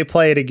about it, when they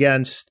played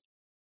against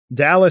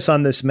Dallas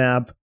on this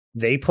map,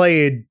 they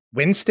played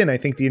Winston, I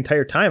think, the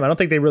entire time. I don't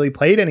think they really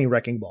played any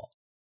Wrecking Ball.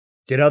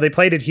 They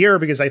played it here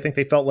because I think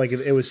they felt like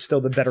it was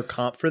still the better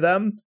comp for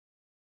them.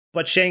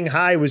 But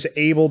Shanghai was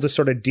able to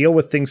sort of deal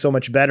with things so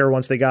much better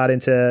once they got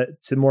into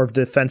more of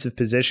defensive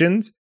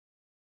positions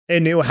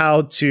and knew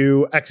how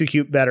to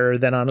execute better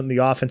than on the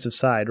offensive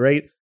side,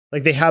 right?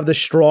 Like they have the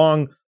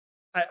strong.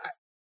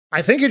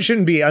 I think it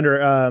shouldn't be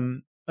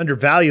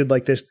undervalued,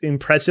 like this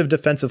impressive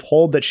defensive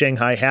hold that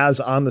Shanghai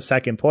has on the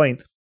second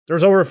point.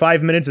 There's over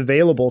 5 minutes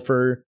available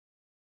for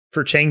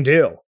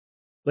Chengdu.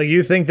 Like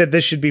you think that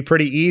this should be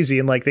pretty easy,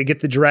 and like they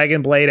get the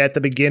Dragon Blade at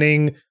the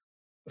beginning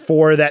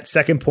for that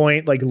second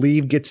point. Like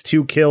Leave gets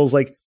 2 kills.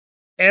 Like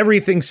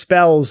everything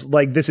spells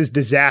like this is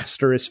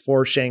disastrous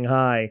for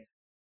Shanghai,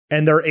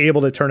 and they're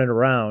able to turn it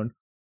around.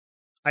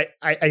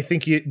 I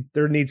think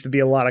there needs to be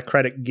a lot of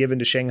credit given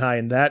to Shanghai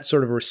in that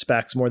sort of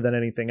respects more than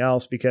anything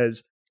else,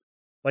 because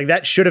like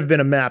that should have been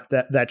a map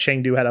that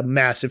Chengdu had a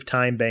massive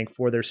time bank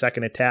for their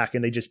second attack,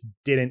 and they just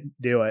didn't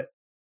do it.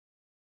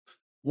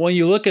 Well,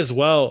 you look as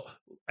well,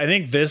 I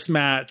think this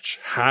match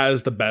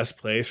has the best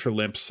place for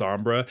Limp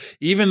Sombra,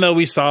 even though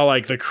we saw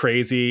like the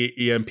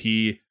crazy EMP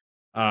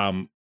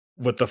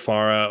with the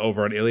Pharah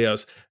over on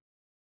Ilios.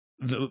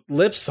 The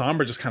Limp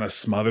Sombra just kind of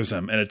smothers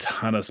him in a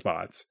ton of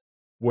spots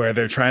where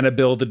they're trying to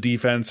build the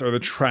defense or they're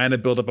trying to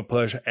build up a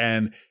push,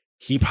 and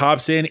he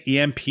pops in,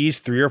 EMPs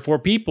 3 or 4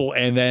 people,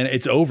 and then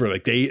it's over.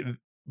 Like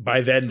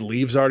by then,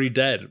 Leave's already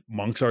dead,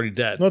 Monk's already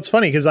dead. Well, it's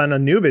funny because on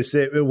Anubis,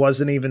 it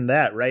wasn't even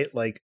that, right?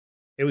 Like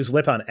it was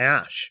Lip on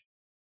Ashe,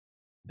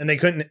 and they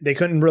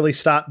couldn't really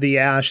stop the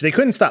Ashe. They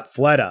couldn't stop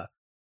Fleta.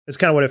 It's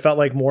kind of what it felt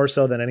like more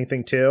so than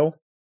anything too.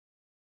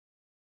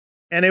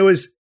 And it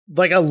was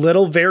like a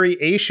little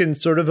variation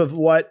sort of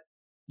what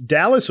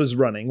Dallas was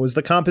running was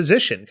the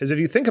composition. Because if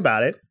you think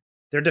about it,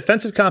 their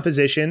defensive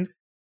composition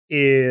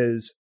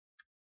is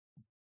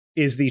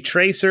the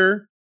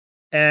Tracer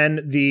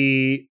and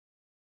the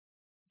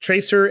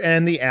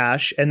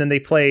Ashe, and then they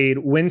played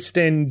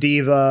Winston,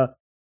 Diva,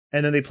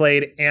 and then they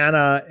played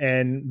Anna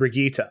and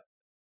Brigitte,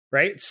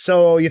 right?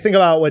 So you think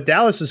about what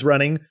Dallas is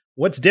running,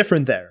 what's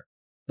different there?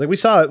 Like we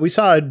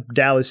saw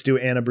Dallas do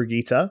Anna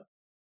Brigitte.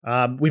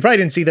 We probably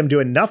didn't see them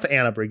do enough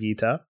Anna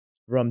Brigitte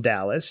from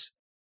Dallas,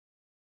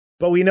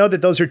 but we know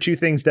that those are 2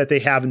 things that they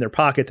have in their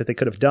pocket that they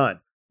could have done.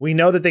 We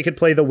know that they could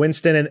play the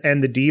Winston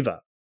and the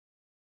Diva.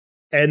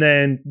 And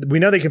then we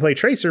know they can play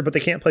Tracer, but they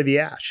can't play the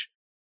Ashe.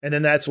 And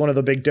then that's one of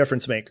the big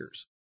difference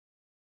makers.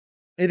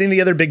 I think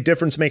the other big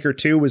difference maker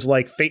too was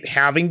like Fate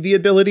having the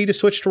ability to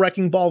switch to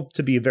Wrecking Ball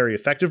to be a very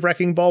effective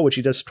Wrecking Ball, which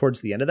he does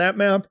towards the end of that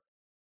map.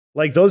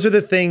 Like those are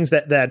the things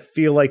that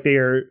feel like they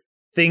are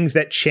things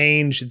that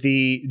change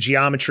the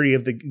geometry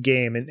of the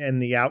game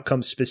and the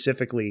outcome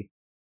specifically.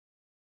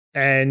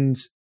 And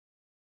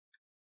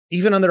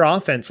even on their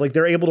offense, like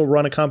they're able to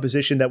run a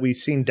composition that we've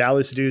seen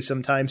Dallas do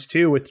sometimes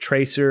too, with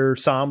Tracer,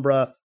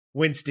 Sombra,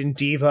 Winston,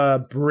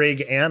 Diva,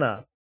 Brig,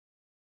 Anna.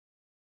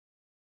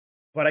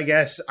 But I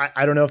guess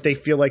I don't know if they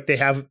feel like they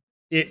have,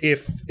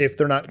 if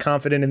they're not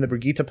confident in the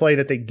Brigitte play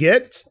that they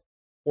get,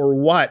 or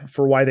what,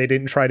 for why they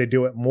didn't try to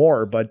do it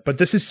more. But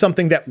this is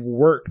something that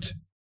worked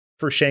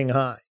for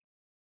Shanghai.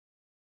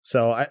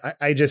 So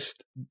I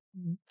just,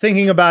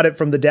 thinking about it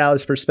from the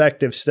Dallas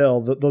perspective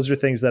still, those are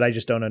things that I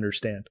just don't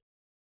understand.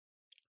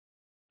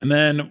 And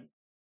then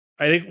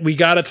I think we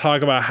got to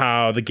talk about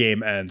how the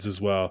game ends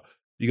as well.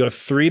 You go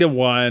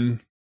 3-1.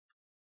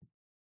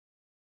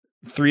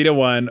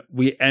 3-1.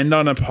 We end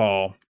on a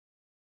Nepal.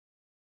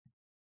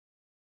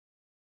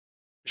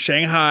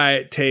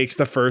 Shanghai takes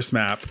the first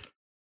map.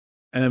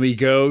 And then we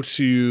go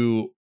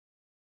to,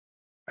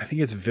 I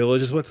think it's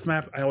Villages. What's the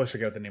map? I always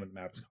forget what the name of the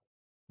map is.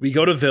 We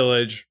go to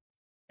Village,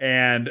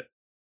 and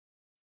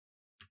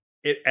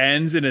it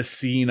ends in a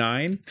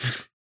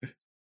C9.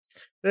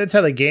 That's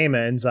how the game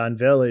ends on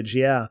Village,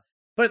 yeah.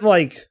 But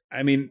like,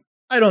 I mean,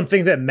 I don't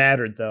think that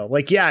mattered though.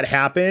 Like, yeah, it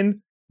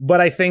happened, but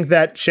I think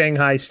that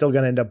Shanghai's still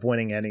going to end up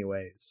winning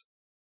anyways.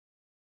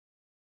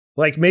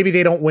 Like, maybe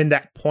they don't win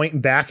that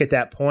point back at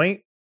that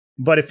point,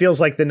 but it feels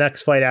like the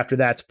next fight after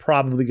that's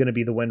probably going to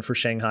be the win for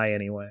Shanghai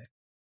anyway.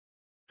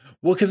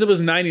 Well, because it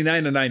was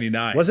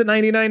 99-99. Was it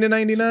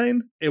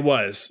 99-99? It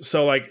was.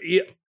 So, like,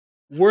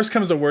 worst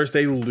comes to worst,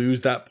 they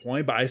lose that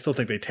point, but I still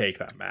think they take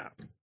that map.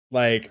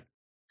 Like,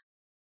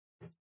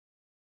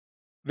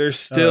 They're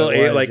still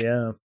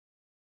yeah.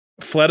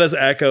 Fleda's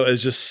Echo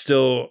is just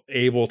still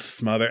able to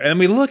smother. And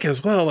we look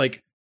as well,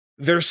 like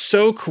they're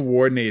so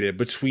coordinated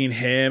between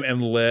him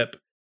and Lip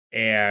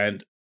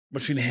and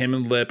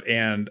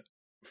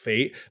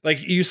Fate.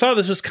 Like you saw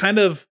this was kind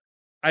of,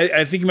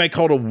 I think you might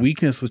call it a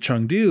weakness with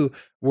Chengdu,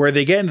 where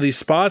they get into these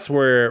spots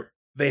where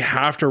they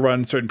have to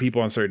run certain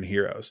people on certain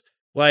heroes.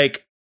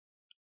 Like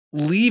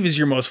Leave is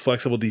your most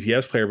flexible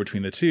DPS player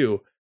between the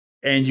two.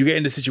 And you get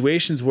into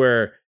situations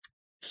where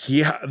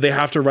they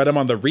have to run him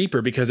on the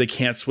Reaper because they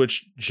can't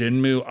switch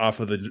Jinmu off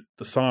of the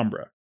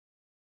Sombra.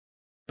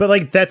 But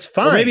like that's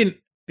fine. Or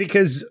maybe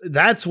because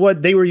that's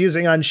what they were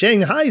using on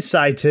Shanghai's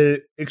side to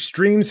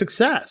extreme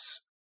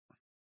success.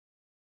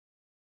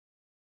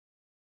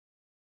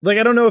 Like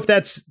I don't know if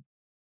that's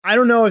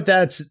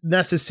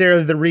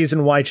necessarily the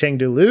reason why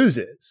Chengdu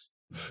loses.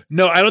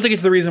 No, I don't think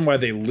it's the reason why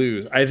they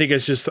lose. I think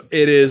it's just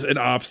it is an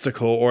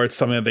obstacle, or it's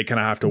something that they kind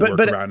of have to work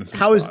around in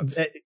some spots.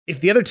 If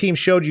the other team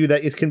showed you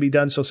that it can be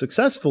done so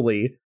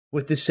successfully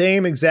with the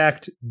same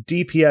exact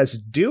DPS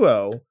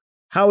duo,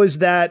 how is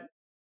that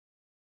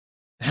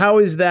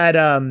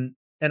an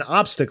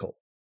obstacle,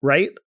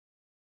 right?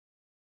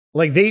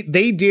 Like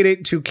they did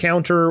it to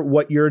counter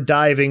what your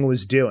diving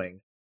was doing.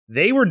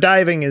 They were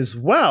diving as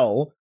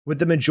well with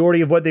the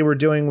majority of what they were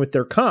doing with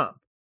their comp.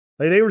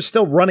 Like they were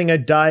still running a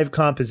dive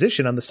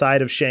composition on the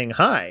side of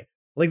Shanghai.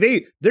 Like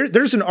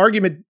there's an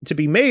argument to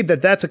be made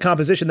that that's a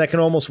composition that can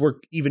almost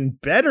work even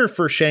better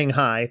for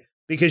Shanghai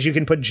because you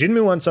can put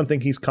Jinmu on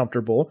something he's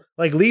comfortable.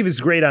 Like Leave is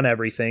great on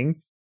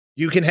everything.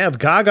 You can have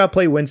Gaga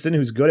play Winston,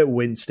 who's good at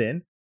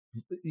Winston.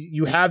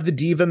 You have the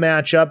Diva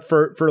matchup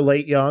for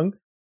Late Young,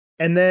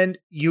 and then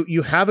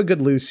you have a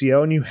good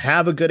Lucio and you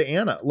have a good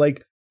Ana.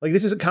 Like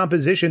this is a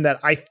composition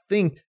that I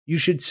think you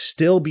should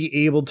still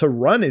be able to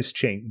run as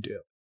Chengdu.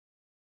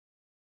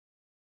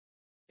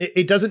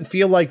 It doesn't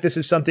feel like this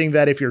is something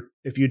that if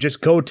you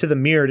just go to the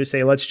mirror to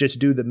say let's just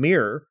do the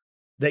mirror,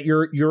 that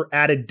you're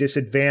at a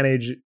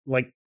disadvantage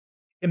like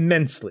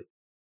immensely.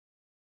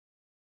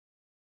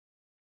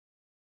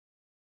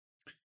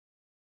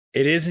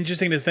 It is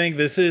interesting to think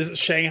this is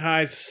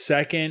Shanghai's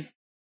second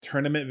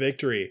tournament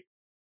victory,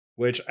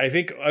 which I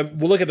think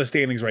we'll look at the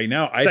standings right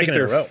now. I think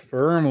they're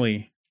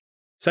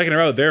second in a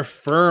row. They're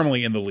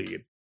firmly in the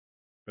lead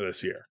for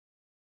this year.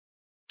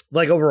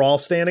 Like overall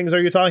standings,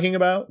 are you talking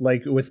about?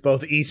 Like with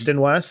both East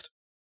and West?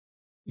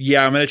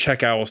 Yeah, I'm going to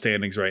check owl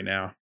standings right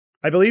now.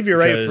 I believe you're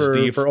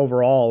right for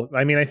overall.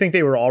 I mean, I think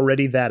they were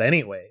already that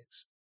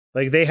anyways.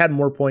 Like they had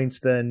more points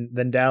than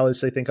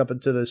Dallas, I think, up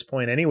until this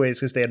point anyways,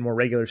 because they had more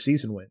regular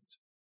season wins.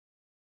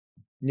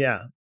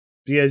 Yeah.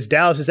 Because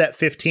Dallas is at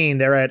 15,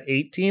 they're at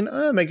 18.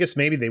 I guess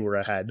maybe they were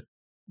ahead.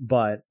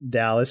 But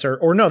Dallas,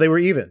 or no, they were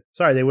even.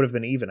 Sorry, they would have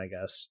been even, I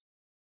guess.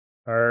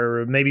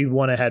 Or maybe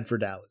one ahead for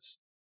Dallas.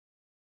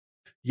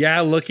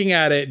 Yeah, looking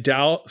at it,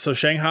 so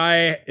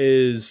Shanghai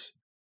is...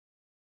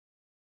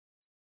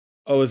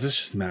 Oh, is this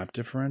just map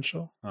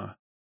differential? Well,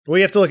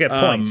 you have to look at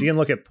points. You can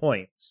look at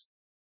points.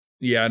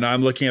 Yeah, no,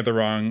 I'm looking at the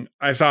wrong...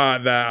 I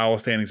thought that Owl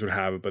Standings would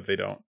have it, but they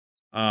don't.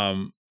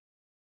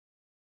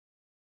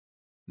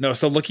 No,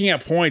 so looking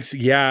at points,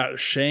 yeah,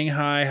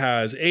 Shanghai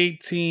has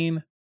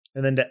 18,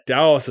 and then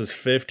Dallas is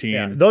 15.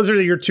 Yeah, those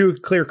are your two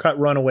clear-cut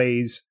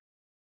runaways.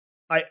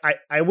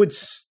 I would...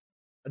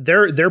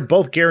 They're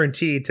both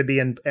guaranteed to be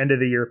in end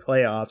of the year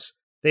playoffs.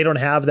 They don't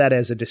have that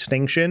as a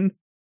distinction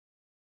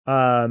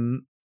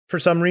for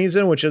some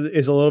reason, which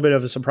is a little bit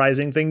of a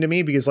surprising thing to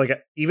me because like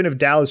even if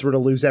Dallas were to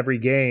lose every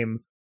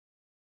game,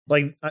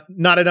 like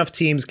not enough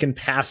teams can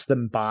pass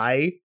them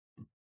by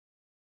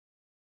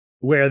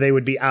where they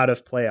would be out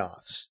of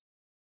playoffs.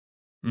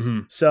 Mm-hmm.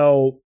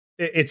 So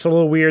it's a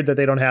little weird that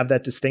they don't have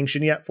that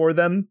distinction yet for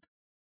them.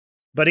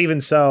 But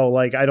even so,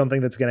 like, I don't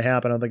think that's going to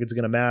happen. I don't think it's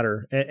going to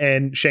matter.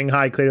 And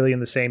Shanghai clearly in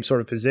the same sort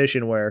of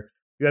position where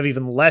you have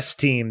even less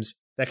teams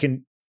that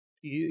can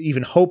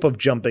even hope of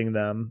jumping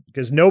them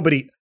because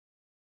nobody.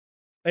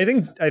 I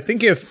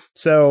think if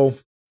so,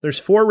 there's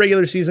 4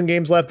 regular season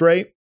games left,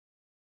 right?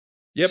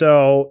 Yep.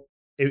 So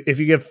if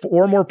you give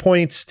 4 more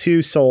points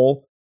to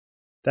Seoul,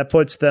 that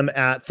puts them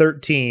at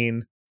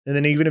 13, and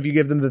then even if you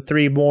give them the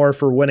 3 more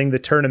for winning the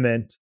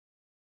tournament,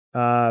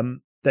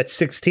 that's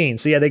 16.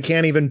 So yeah, they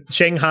can't even.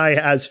 Shanghai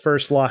has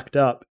first locked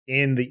up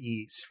in the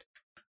East.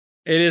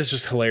 It is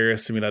just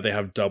hilarious to me that they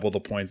have double the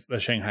points.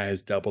 That Shanghai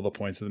has double the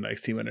points of the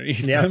next team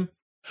underneath them.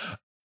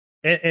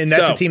 And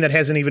that's a team that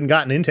hasn't even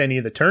gotten into any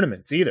of the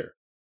tournaments either.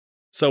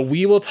 So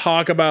we will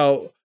talk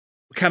about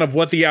kind of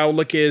what the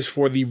outlook is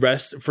for the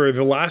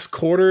last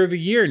quarter of the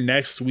year.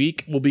 Next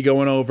week, we'll be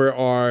going over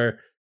our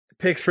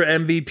picks for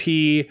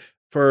MVP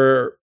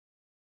for.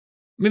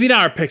 Maybe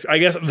not our picks. I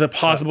guess the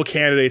possible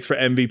candidates for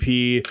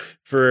MVP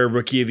for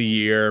Rookie of the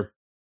Year.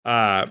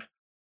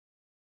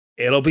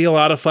 It'll be a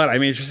lot of fun.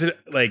 I'm interested,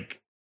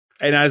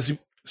 and as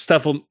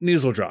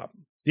news will drop.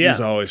 Yeah,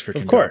 news always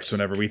freaking of course drops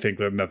whenever we think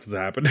that nothing's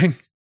happening.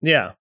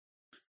 Yeah,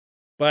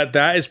 but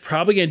that is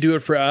probably going to do it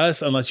for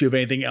us, unless you have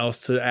anything else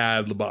to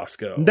add,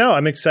 Labosco. No,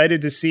 I'm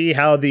excited to see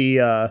how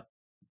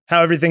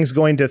how everything's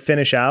going to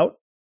finish out.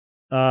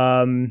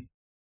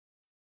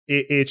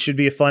 it should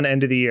be a fun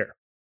end of the year.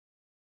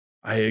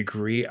 I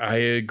agree.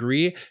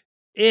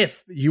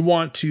 If you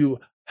want to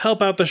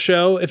help out the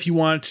show, if you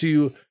want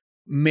to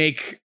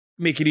make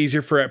it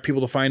easier for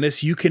people to find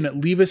us, you can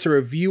leave us a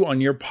review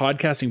on your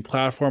podcasting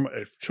platform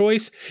of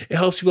choice. It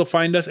helps people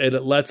find us, and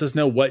it lets us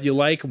know what you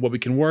like, what we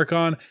can work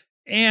on,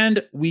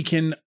 and we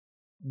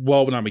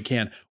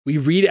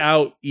read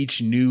out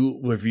each new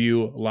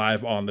review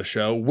live on the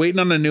show. Waiting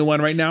on a new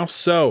one right now.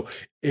 So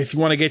if you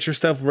want to get your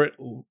stuff I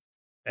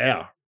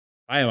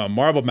am a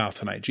marble mouth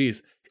tonight.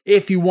 Jeez.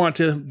 If you want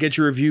to get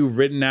your review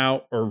written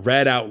out or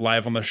read out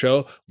live on the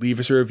show, leave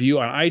us a review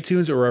on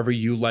iTunes or wherever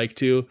you like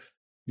to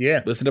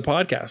listen to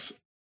podcasts.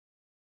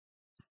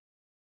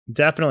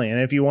 Definitely. And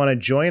if you want to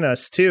join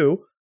us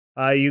too,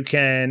 you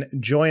can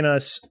join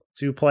us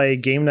to play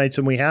game nights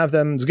when we have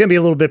them. It's going to be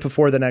a little bit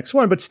before the next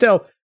one, but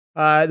still,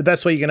 the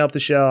best way you can help the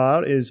show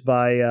out is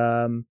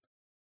by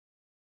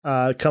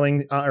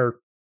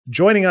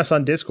joining us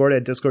on Discord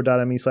at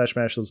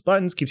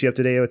discord.me/mashthosebuttons. Keeps you up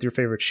to date with your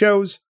favorite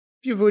shows, a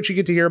few of which you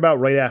get to hear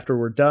about right after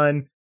we're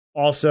done.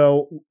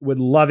 Also, would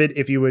love it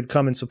if you would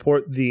come and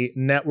support the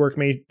network,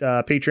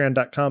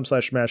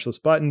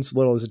 patreon.com/mashthosebuttons,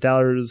 little as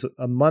 $1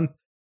 a month,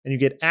 and you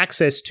get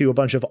access to a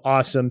bunch of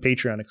awesome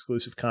Patreon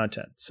exclusive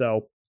content.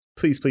 So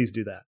please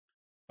do that.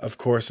 Of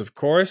course.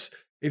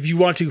 If you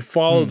want to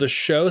follow the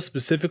show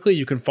specifically,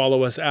 you can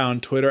follow us on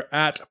Twitter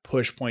at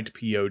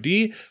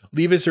pushpointpod.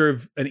 Leave us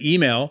an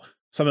email,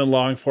 something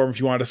long form if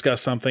you want to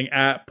discuss something,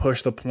 at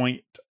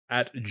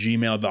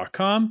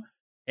pushthepoint@gmail.com.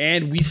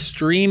 And we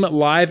stream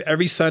live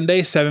every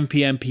Sunday, 7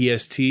 p.m.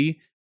 PST,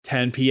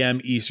 10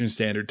 p.m. Eastern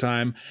Standard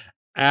Time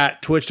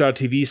at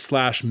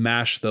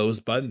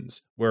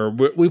twitch.tv/mashthosebuttons, where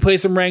we play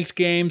some ranked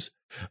games.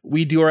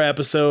 We do our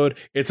episode.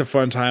 It's a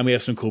fun time. We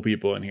have some cool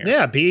people in here.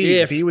 Yeah,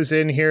 B was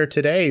in here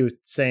today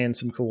saying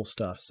some cool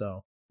stuff.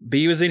 So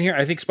B was in here.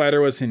 I think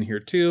Spider was in here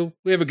too.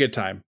 We have a good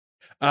time.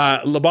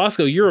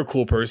 Labosco, you're a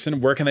cool person.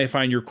 Where can they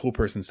find your cool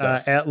person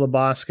stuff? At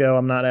Labosco.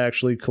 I'm not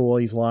actually cool.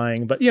 He's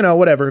lying. But,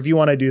 whatever. If you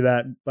want to do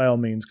that, by all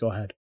means, go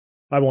ahead.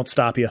 I won't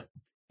stop you.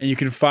 And you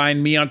can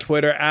find me on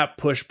Twitter at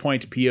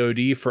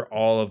pushpointpod for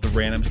all of the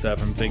random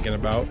stuff I'm thinking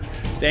about.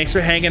 Thanks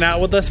for hanging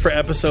out with us for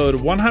episode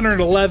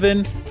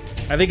 111.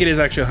 I think it is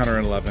actually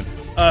 111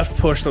 of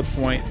Push the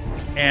Point.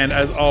 And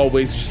as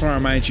always, just want to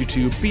remind you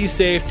to be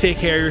safe, take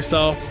care of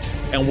yourself,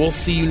 and we'll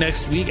see you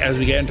next week as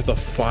we get into the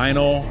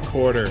final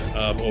quarter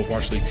of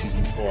Overwatch League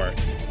Season 4.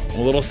 I'm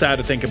a little sad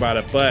to think about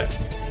it, but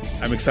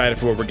I'm excited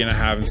for what we're going to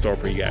have in store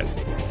for you guys.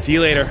 See you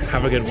later.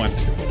 Have a good one.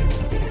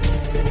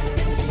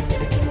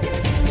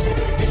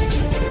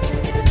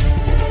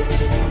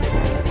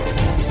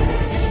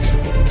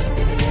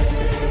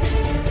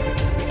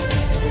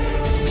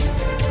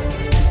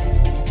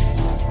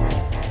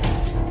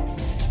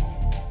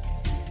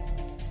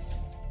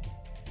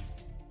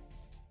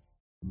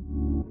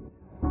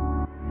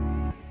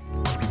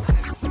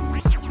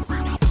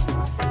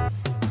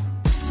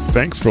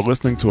 Thanks for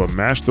listening to a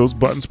Mash Those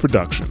Buttons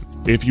production.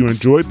 If you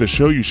enjoyed the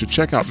show, you should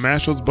check out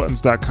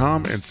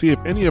mashthosebuttons.com and see if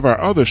any of our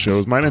other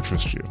shows might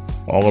interest you.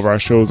 All of our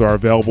shows are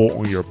available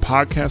on your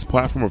podcast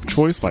platform of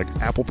choice like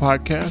Apple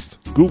Podcasts,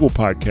 Google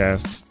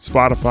Podcasts,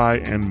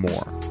 Spotify, and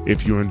more.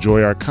 If you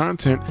enjoy our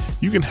content,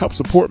 you can help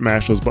support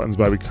Mash Those Buttons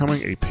by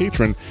becoming a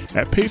patron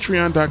at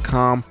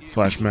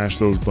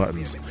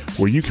patreon.com/mashthosebuttons,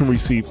 where you can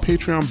receive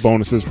Patreon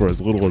bonuses for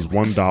as little as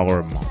 $1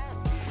 a month.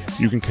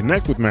 You can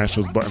connect with Mash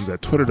Those Buttons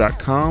at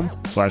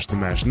twitter.com/The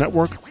Mash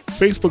Network,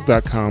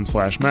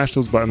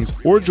 facebook.com/mashthosebuttons,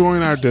 or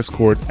join our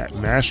Discord at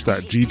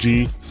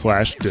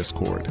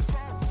mash.gg/discord.